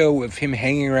video of him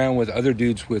hanging around with other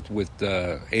dudes with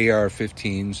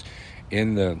AR-15s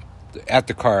at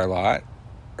the car lot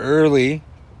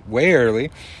way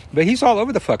early, but he's all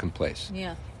over the fucking place.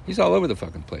 Yeah. He's all over the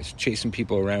fucking place, chasing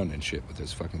people around and shit with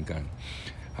his fucking gun.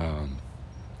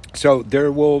 So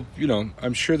there will,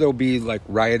 I'm sure there'll be like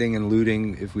rioting and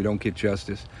looting if we don't get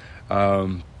justice.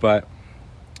 But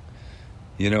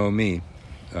you know me,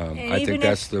 I think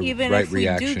that's the right reaction.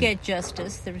 Even if we do get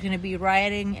justice, there's going to be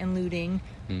rioting and looting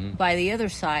by the other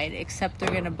side, except they're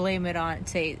going to blame it on,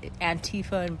 say,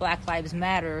 Antifa and Black Lives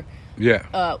Matter.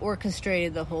 Yeah.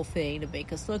 Orchestrated the whole thing to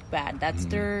make us look bad. That's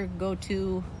their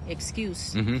go-to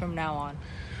excuse from now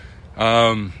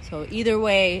on. So either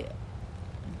way,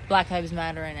 Black Lives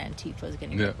Matter and Antifa is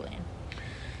going to get blamed.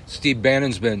 Steve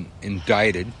Bannon's been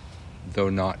indicted, though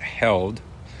not held.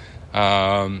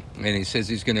 And he says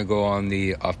he's going to go on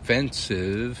the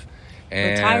offensive.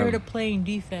 We're tired of playing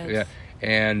defense. Yeah.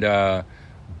 And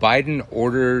Biden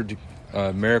ordered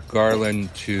Merrick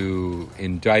Garland to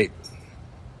indict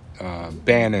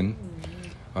Bannon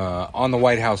on the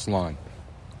White House lawn.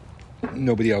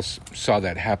 Nobody else saw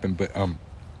that happen, but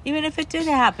even if it did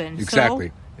happen,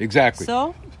 exactly.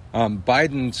 So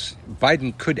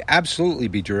Biden could absolutely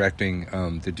be directing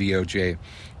the DOJ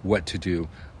what to do,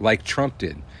 like Trump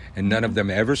did, and none of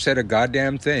them ever said a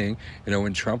goddamn thing.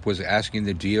 When Trump was asking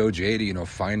the DOJ to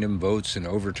find him votes and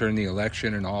overturn the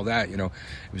election and all that, it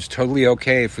was totally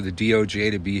okay for the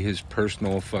DOJ to be his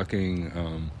personal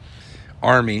fucking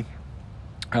army.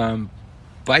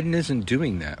 Biden isn't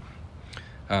doing that.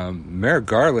 Merrick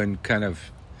Garland kind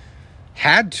of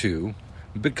had to,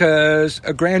 because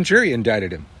a grand jury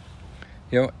indicted him.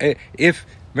 If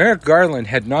Merrick Garland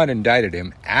had not indicted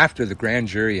him after the grand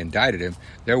jury indicted him,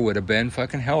 there would have been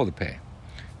fucking hell to pay.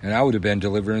 And I would have been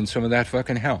delivering some of that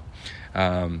fucking hell.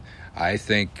 I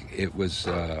think it was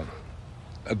a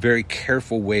very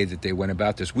careful way that they went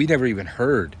about this. We never even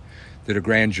heard that a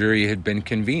grand jury had been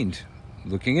convened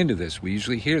looking into this. We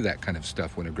usually hear that kind of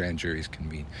stuff when a grand jury is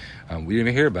convened. We didn't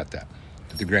even hear about that.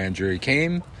 But the grand jury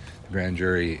came, the grand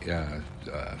jury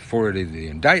forwarded the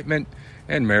indictment,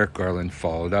 and Merrick Garland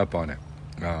followed up on it.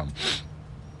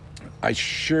 I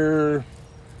sure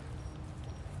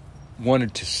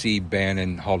wanted to see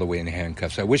Bannon hauled away in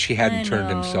handcuffs. I wish he hadn't turned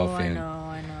himself in.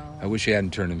 I wish he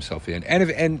hadn't turned himself in.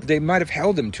 And they might have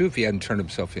held him, too, if he hadn't turned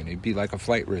himself in. He'd be like a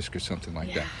flight risk or something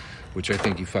like that, which I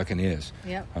think he fucking is.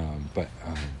 Yep. But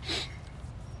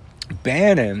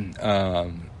Bannon,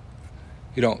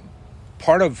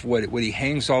 part of what he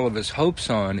hangs all of his hopes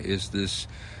on is this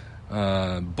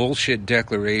bullshit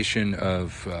declaration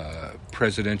of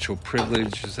presidential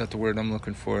privilege. Is that the word I'm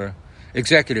looking for?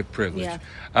 Executive privilege.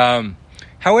 Yeah.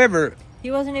 However, he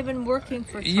wasn't even working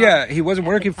for Trump. Yeah, he wasn't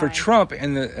working for Trump,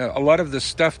 and a lot of the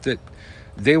stuff that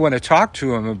they want to talk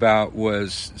to him about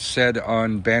was said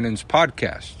on Bannon's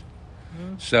podcast.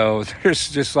 So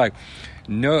there's just like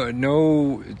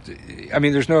no. I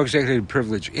mean, there's no executive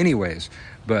privilege, anyways.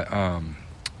 But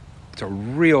it's a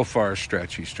real far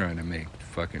stretch he's trying to make.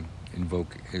 Fucking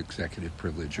invoke executive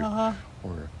privilege, or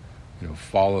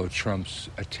follow Trump's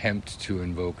attempt to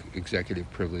invoke executive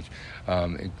privilege.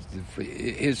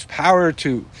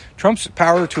 Trump's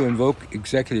power to invoke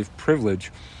executive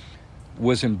privilege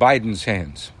was in Biden's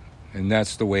hands, and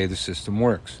that's the way the system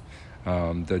works.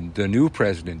 The new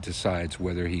president decides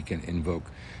whether he can invoke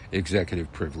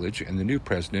executive privilege, and the new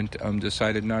president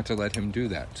decided not to let him do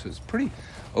that. So it's a pretty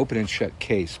open and shut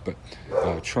case, but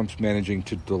Trump's managing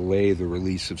to delay the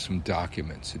release of some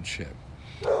documents and shit.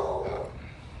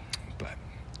 But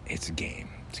it's a game.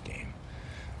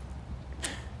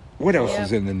 What else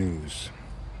is in the news?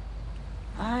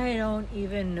 I don't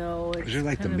even know. Those are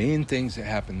like the main things that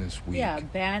happened this week. Yeah,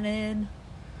 Bannon.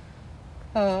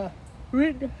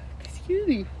 Excuse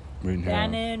me.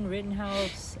 Bannon,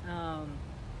 Rittenhouse. I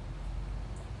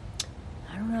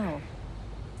don't know.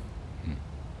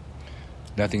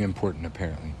 Nothing important,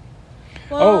 apparently.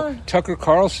 Well, Tucker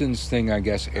Carlson's thing, I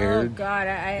guess, aired. Oh God,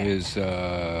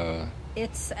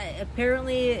 It's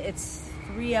apparently it's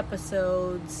 3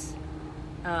 episodes.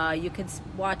 You could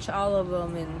watch all of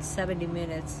them in 70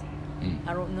 minutes.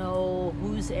 I don't know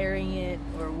who's airing it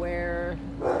or where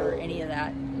or any of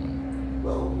that.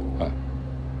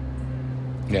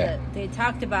 Yeah. They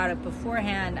talked about it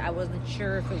beforehand. I wasn't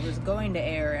sure if it was going to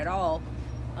air at all.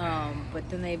 But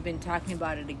then they've been talking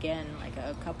about it again like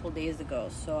a couple days ago.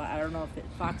 So I don't know if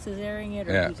Fox is airing it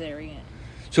or who's airing it.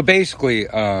 So basically,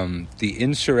 the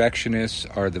insurrectionists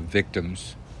are the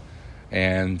victims,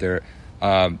 and they're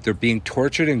being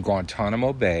tortured in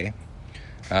Guantanamo Bay.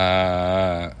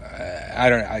 I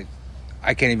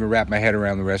can't even wrap my head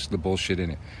around the rest of the bullshit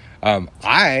in it.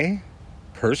 I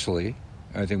personally,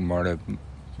 I think Marta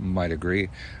might agree.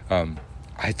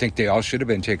 I think they all should have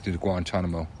been taken to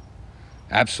Guantanamo.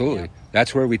 Absolutely. Yeah.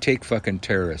 That's where we take fucking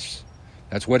terrorists.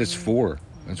 That's what it's for.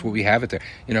 That's what we have it there.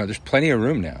 You know, there's plenty of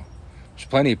room now. There's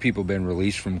plenty of people been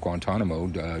released from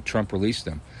Guantanamo. Trump released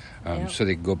them. So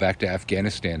they can go back to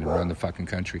Afghanistan and run the fucking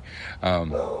country.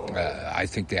 I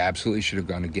think they absolutely should have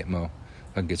gone to Gitmo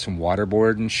and get some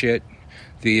waterboard and shit.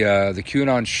 The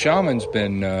QAnon shaman's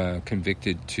been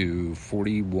convicted to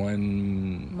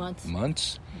 41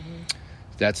 months.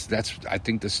 That's I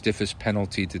think the stiffest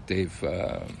penalty that they've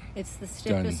it's the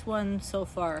stiffest one so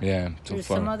far. Yeah, There's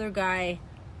some other guy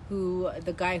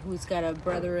the guy who's got a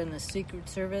brother in the Secret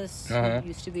Service who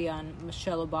used to be on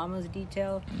Michelle Obama's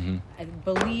detail. I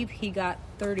believe he got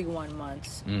 31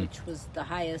 months, which was the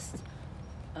highest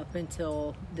up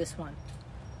until this one.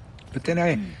 But then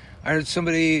I heard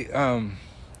somebody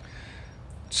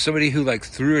who like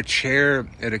threw a chair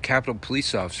at a Capitol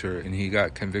police officer, and he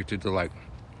got convicted to like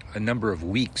a number of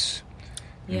weeks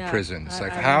in prison. It's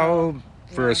like, how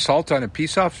for assault on a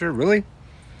peace officer? Really?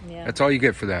 Yeah. That's all you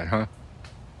get for that, huh?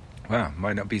 Wow,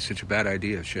 might not be such a bad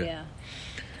idea. Shit. Yeah.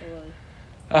 Totally.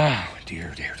 Oh,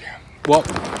 dear. Well,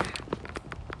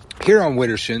 here on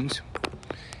Widdershins,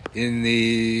 in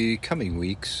the coming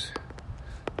weeks,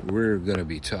 we're going to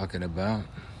be talking about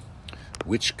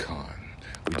WitchCon.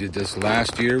 We did this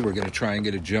last year. We're going to try and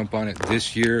get a jump on it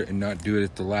this year and not do it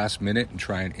at the last minute and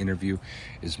try and interview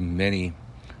as many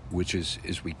witches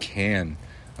as we can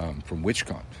from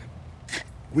WitchCon.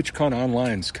 WitchCon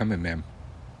Online's coming, man.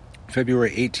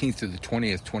 February 18th to the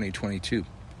 20th, 2022.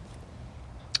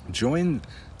 Join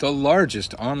the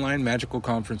largest online magical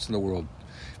conference in the world,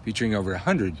 featuring over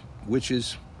 100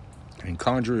 witches and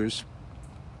conjurers.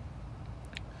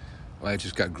 Well, I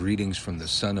just got greetings from the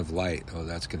Son of Light. Oh,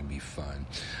 that's going to be fun.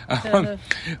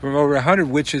 From over 100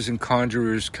 witches and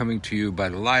conjurers coming to you by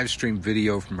the live stream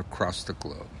video from across the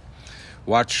globe.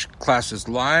 Watch classes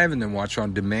live and then watch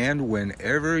on demand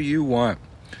whenever you want.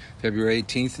 February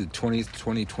 18th to the 20th,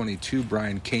 2022,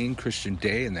 Brian Kane, Christian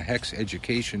Day, and the Hex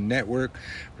Education Network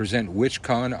present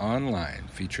WitchCon Online,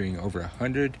 featuring over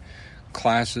 100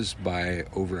 classes by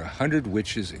over 100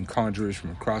 witches and conjurers from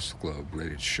across the globe,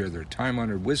 ready to share their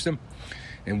time-honored wisdom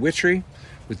and witchery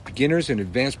with beginners and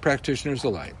advanced practitioners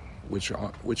alike.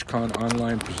 WitchCon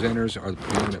Online presenters are the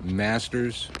preeminent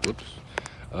masters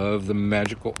of the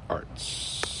magical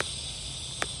arts.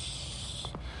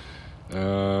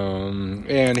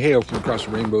 And hail from across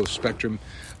the rainbow spectrum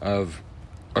of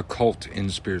occult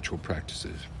and spiritual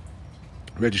practices.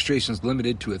 Registration is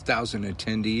limited to 1,000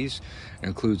 attendees. It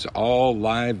includes all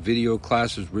live video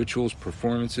classes, rituals,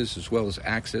 performances, as well as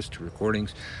access to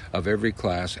recordings of every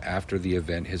class after the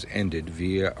event has ended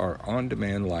via our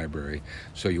on-demand library,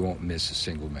 so you won't miss a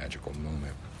single magical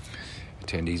moment.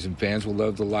 Attendees and fans will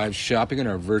love the live shopping in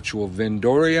our virtual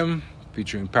Vendorium,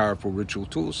 featuring powerful ritual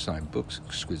tools, signed books,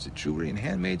 exquisite jewelry, and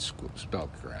handmade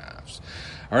spellcrafts.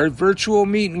 Our virtual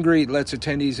meet and greet lets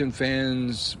attendees and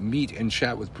fans meet and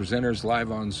chat with presenters live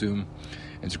on Zoom.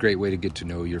 It's a great way to get to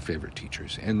know your favorite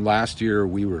teachers. And last year,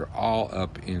 we were all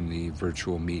up in the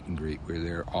virtual meet and greet. We were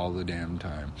there all the damn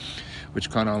time.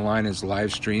 WitchCon Online is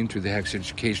live streamed through the Hex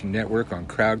Education Network on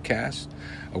Crowdcast,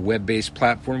 a web-based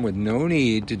platform with no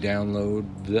need to download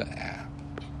the app.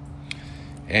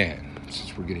 And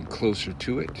since we're getting closer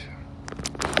to it,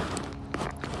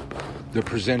 the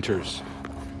presenters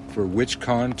for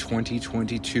WitchCon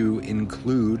 2022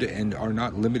 include and are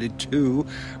not limited to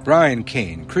Brian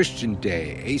Kane, Christian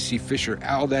Day, A.C. Fisher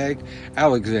Aldag,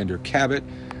 Alexander Cabot,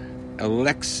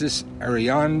 Alexis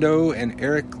Ariando, and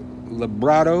Eric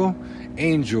Labrato,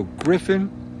 Angel Griffin,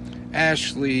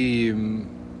 Ashley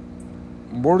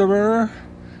Mortimer,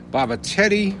 Baba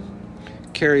Teddy,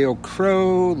 Carrie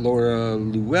O'Crow, Laura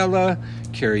Luella,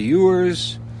 Carrie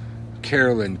Ewers,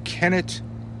 Carolyn Kennett,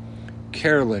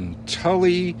 Carolyn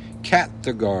Tully, Kat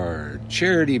Thagard,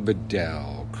 Charity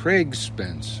Bedell, Craig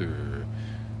Spencer,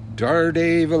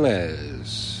 Darday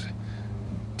Velez,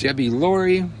 Debbie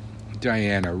Laurie,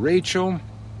 Diana Rachel,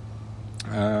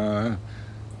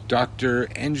 Dr.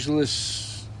 Angela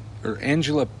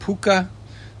Puka,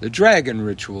 the Dragon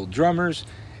Ritual Drummers,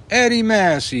 Eddie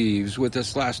Massives with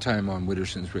us last time on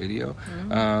Widderson's Radio,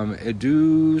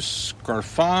 Edu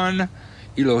Scarfan,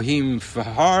 Elohim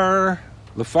Lafar,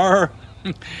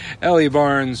 Ellie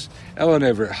Barnes, Ellen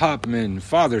Everett Hopman,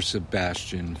 Father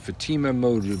Sebastian, Fatima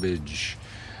Mojibij,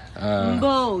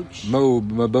 Maboj,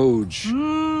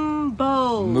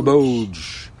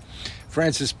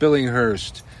 Francis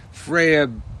Billinghurst, Freya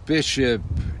Bishop,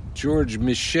 George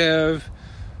Mishev,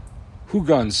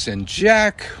 Hugon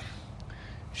Senjak,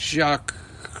 Jacques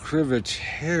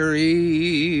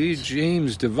Crivateri,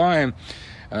 James Devine,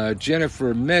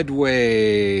 Jennifer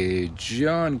Medway,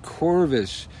 John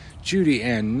Corvus, Judy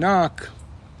Ann Knock,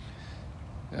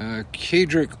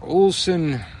 Kedrick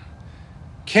Olson,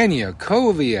 Kenya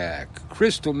Koviak,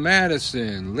 Crystal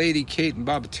Madison, Lady Kate and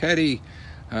Bob Teddy,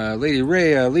 Lady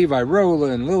Rhea, Levi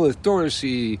Rowland, Lilith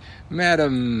Dorsey,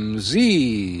 Madam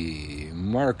Z,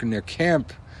 Mark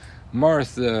Nekamp,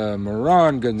 Martha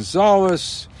Moran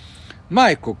Gonzalez,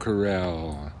 Michael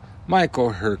Carell,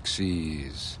 Michael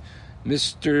Herxes,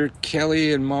 Mr.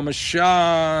 Kelly and Mama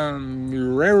Shah,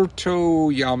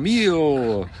 Murerto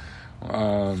Yamil.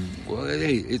 Well,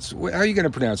 hey, it's how are you going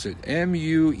to pronounce it?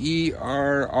 Murrtero.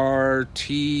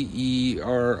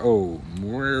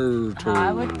 Murerto.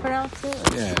 I would pronounce it.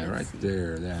 Yeah, right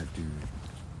there, that dude.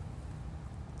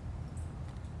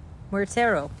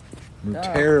 Murtero.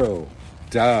 Murtero.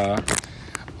 Duh.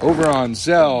 Over on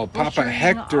Zell, Papa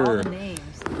Hector,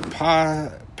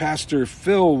 Pastor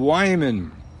Phil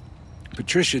Wyman,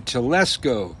 Patricia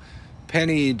Telesco,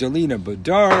 Penny Delina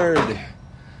Bedard,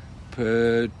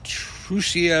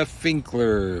 Patricia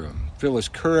Finkler, Phyllis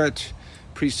Currat,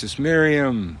 Priestess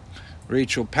Miriam,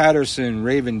 Rachel Patterson,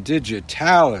 Raven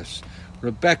Digitalis,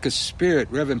 Rebecca Spirit,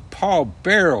 Reverend Paul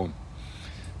Barrow,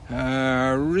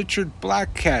 Richard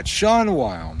Blackcat, Sean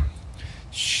Weil,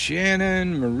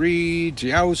 Shannon Marie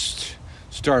Joust,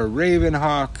 Star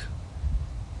Ravenhawk,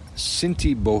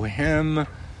 Cindy Bohem,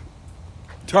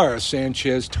 Tara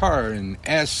Sanchez, Taran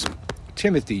S.,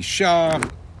 Timothy Shaw,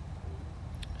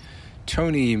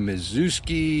 Tony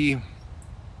Mizuski.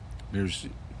 There's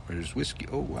whiskey.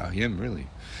 Oh, wow, him, really.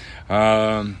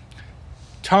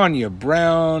 Tanya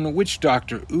Brown, Witch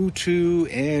Doctor Utu,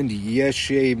 and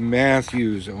Yeshe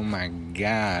Matthews. Oh, my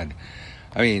God.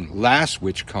 I mean, last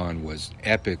WitchCon was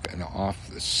epic and off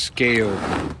the scale.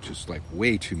 Just like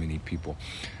way too many people.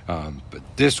 But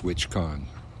this WitchCon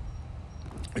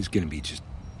is going to be just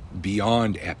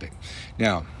beyond epic.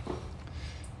 Now,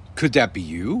 could that be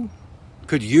you?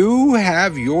 Could you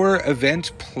have your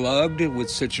event plugged with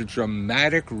such a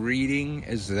dramatic reading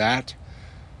as that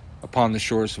upon the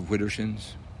shores of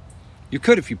Widdershins? You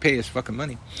could if you pay us fucking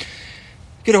money.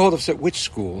 Get a hold of us at Witch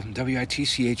School,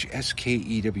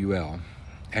 WITCHSKEWL,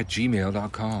 at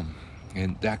gmail.com.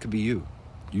 And that could be you.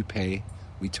 You pay,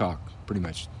 we talk, pretty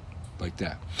much like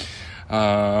that.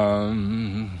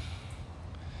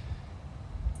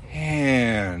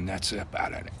 And that's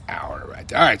about an hour right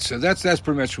there. All right, so that's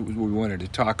pretty much what we wanted to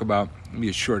talk about. It'll be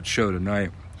a short show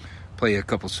tonight. Play a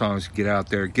couple songs, get out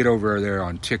there, get over there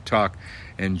on TikTok,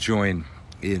 and join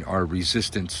in our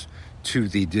resistance to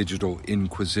the digital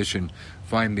inquisition.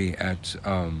 Find me at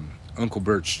Uncle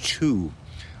Birch 2,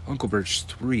 Uncle Birch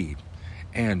 3,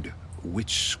 and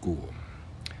Witch School.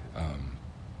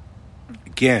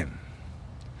 Again,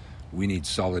 we need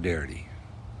solidarity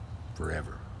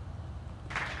forever.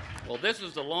 Well, this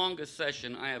is the longest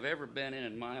session I have ever been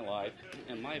in my life,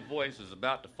 and my voice is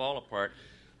about to fall apart,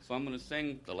 so I'm going to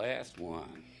sing the last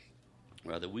one.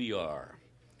 Rather, we are.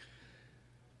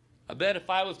 I bet if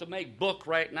I was to make book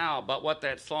right now about what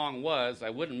that song was, I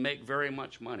wouldn't make very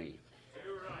much money.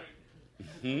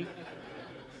 You're right.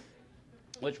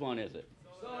 Which one is it?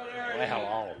 Well,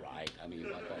 all right. I mean,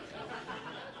 what that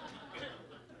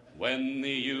When the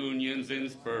Union's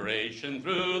inspiration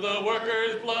through the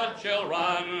workers' blood shall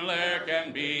run, there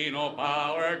can be no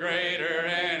power greater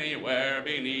anywhere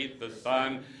beneath the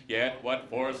sun. Yet what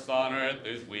force on earth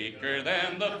is weaker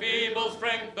than the feeble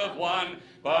strength of one?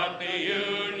 But the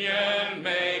Union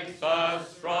makes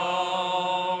us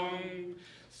strong.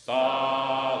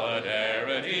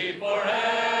 Solidarity forever.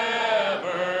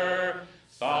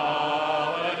 Solidarity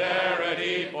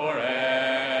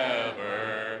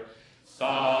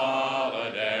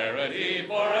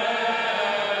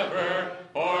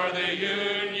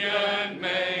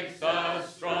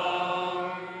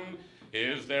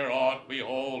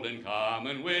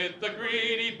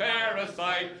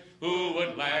who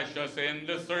would lash us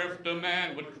into serfdom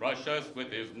and would crush us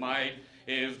with his might.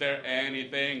 Is there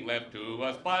anything left to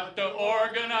us but to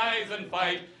organize and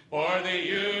fight? For the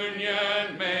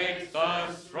Union makes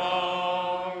us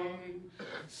strong.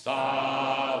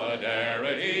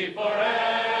 Solidarity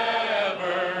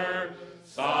forever.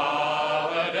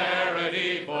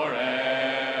 Solidarity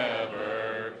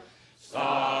forever.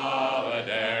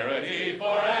 Solidarity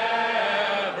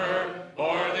forever.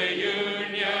 For the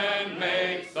Union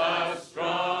makes us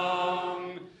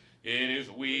strong. It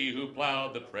is we who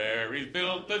plowed the prairies,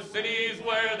 built the cities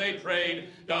where they trade,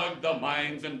 dug the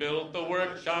mines and built the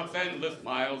workshops, endless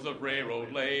miles of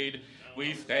railroad laid.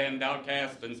 We stand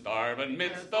outcast and starve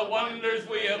amidst the wonders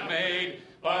we have made,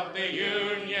 but the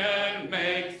Union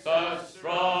makes us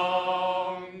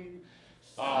strong.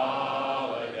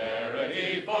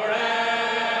 Solidarity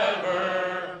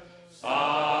forever.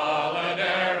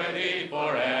 Solidarity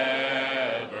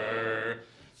forever.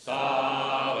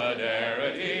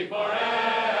 Solidarity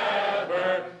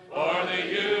forever. For the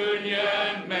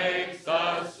Union makes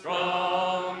us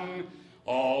strong.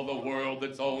 All the world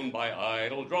that's owned by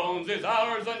idle drones is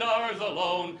ours and ours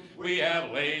alone. We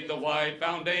have laid the wide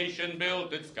foundation,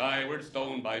 built it skyward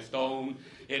stone by stone.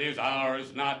 It is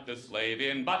ours not to slave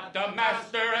in, but to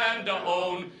master and to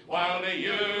own, while the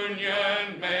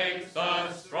Union makes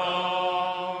us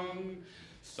strong.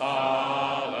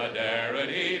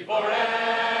 Solidarity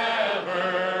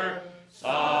forever.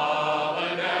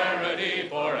 Solidarity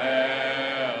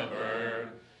forever.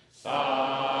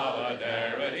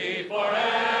 Solidarity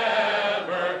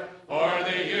forever. For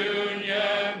the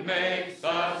Union makes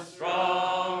us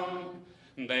strong.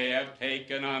 They have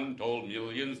taken untold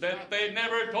millions that they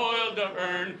never toiled to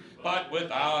earn, but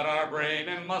without our brain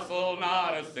and muscle,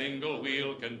 not a single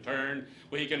wheel can turn.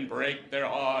 We can break their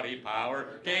haughty power,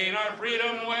 gain our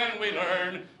freedom when we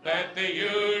learn that the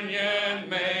Union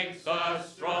makes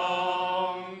us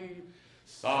strong.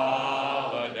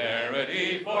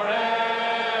 Solidarity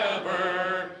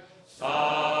forever.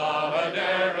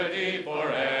 Solidarity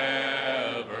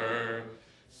forever.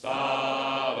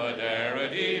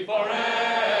 Solidarity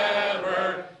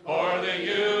forever. For the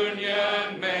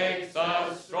Union makes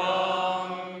us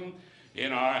strong.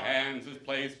 In our hands is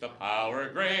placed a power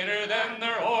greater than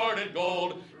their hoarded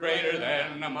gold, greater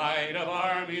than the might of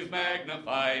armies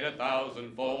magnified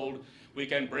 1,000-fold. We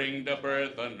can bring to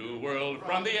birth a new world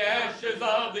from the ashes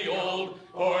of the old,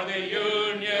 for the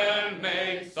Union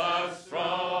makes us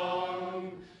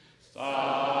strong.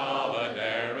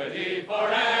 Solidarity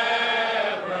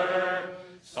forever.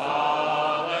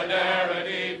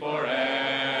 Solidarity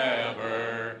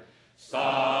forever.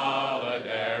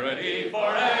 Solidarity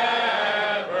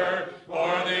forever.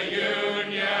 For the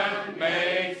Union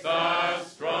makes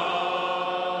us strong.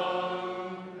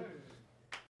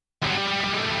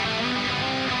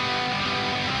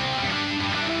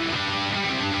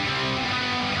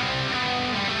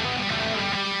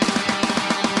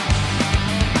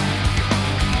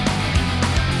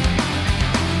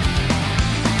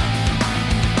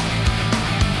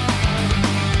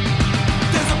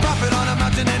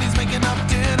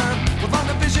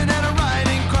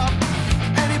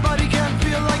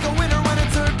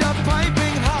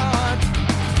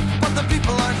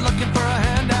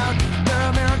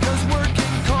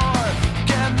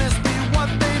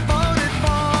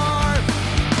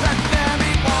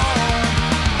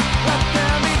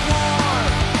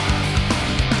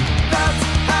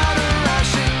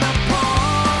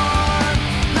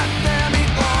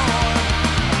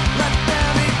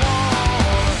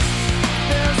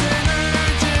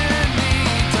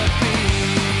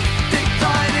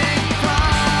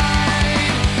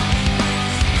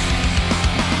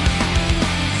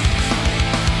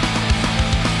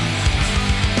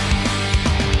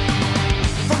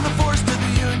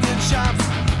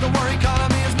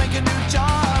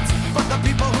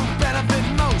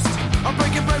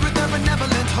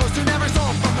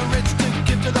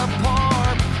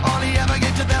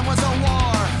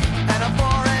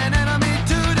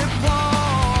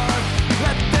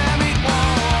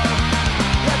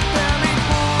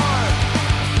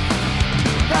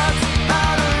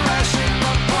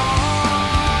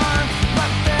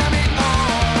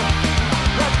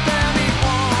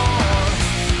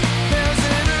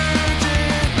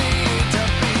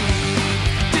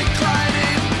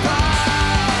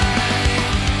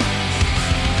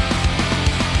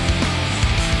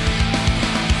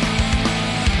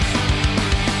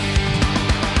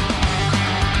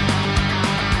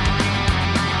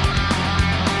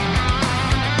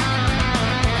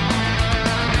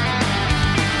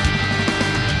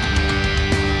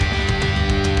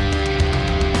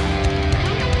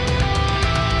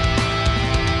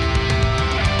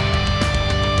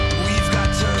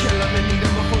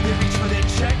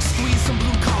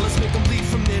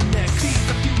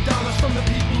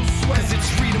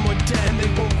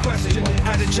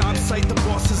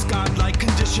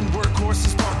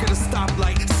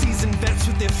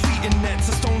 their feet in nets,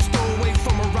 a stone's throw away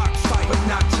from a rock fight. But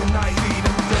not tonight. Feed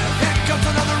them death. Here comes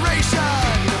another ration.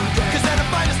 Feed them death. 'Cause they're the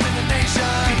finest in the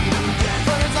nation. Feed them death.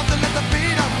 But it's something that to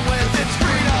feed them with. It's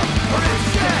freedom or it's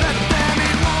death. Let them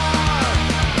eat more.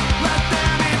 Let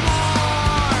them eat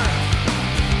more.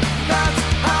 That's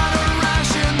how to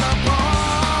ration the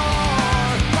poor.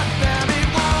 Let them eat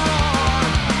more.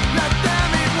 Let them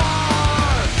eat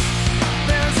more.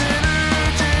 There's an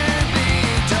urgent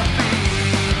need to feed.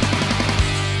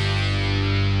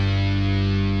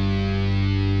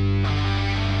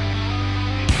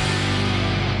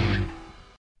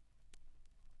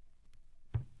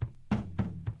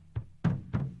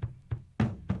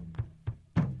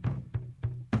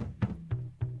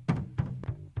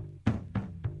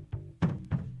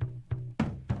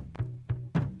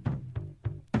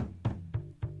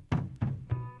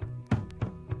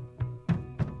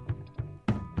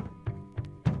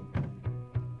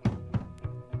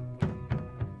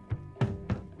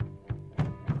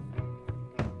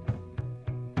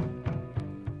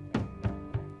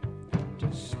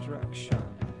 Destruction.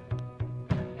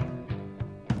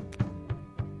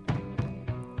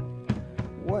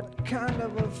 What kind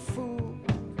of a fool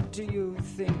do you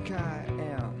think I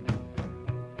am?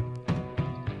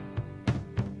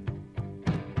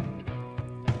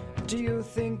 Do you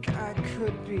think I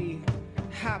could be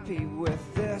happy with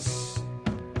this?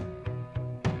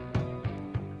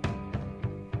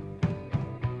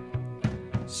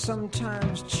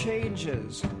 Sometimes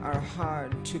changes are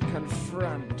hard to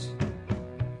confront.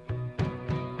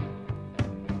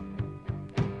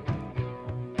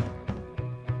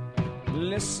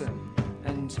 Listen,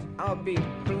 and I'll be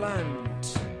blunt.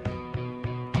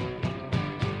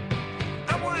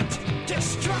 I want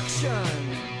destruction.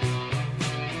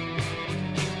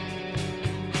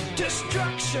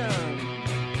 Destruction.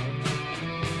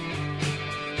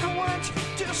 I want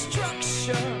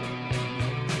destruction.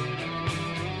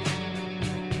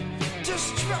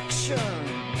 Destruction.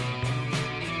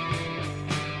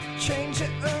 Change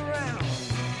it around.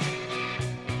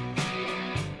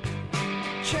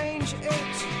 Change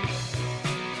it.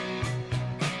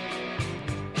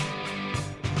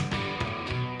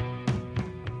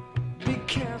 Be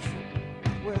careful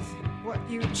with what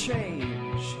you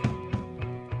change.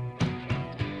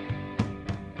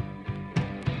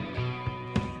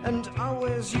 And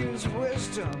always use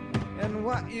wisdom in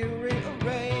what you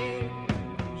rearrange.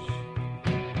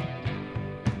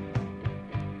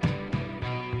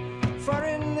 For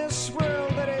in this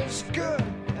world there is good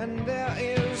and there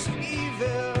is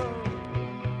evil.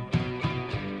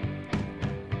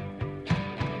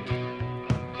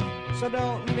 So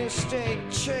don't mistake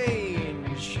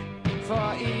change for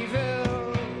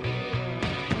evil.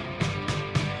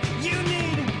 You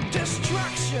need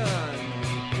destruction.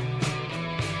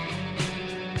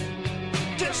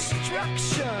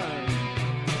 Destruction.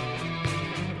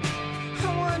 I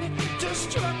want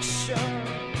destruction.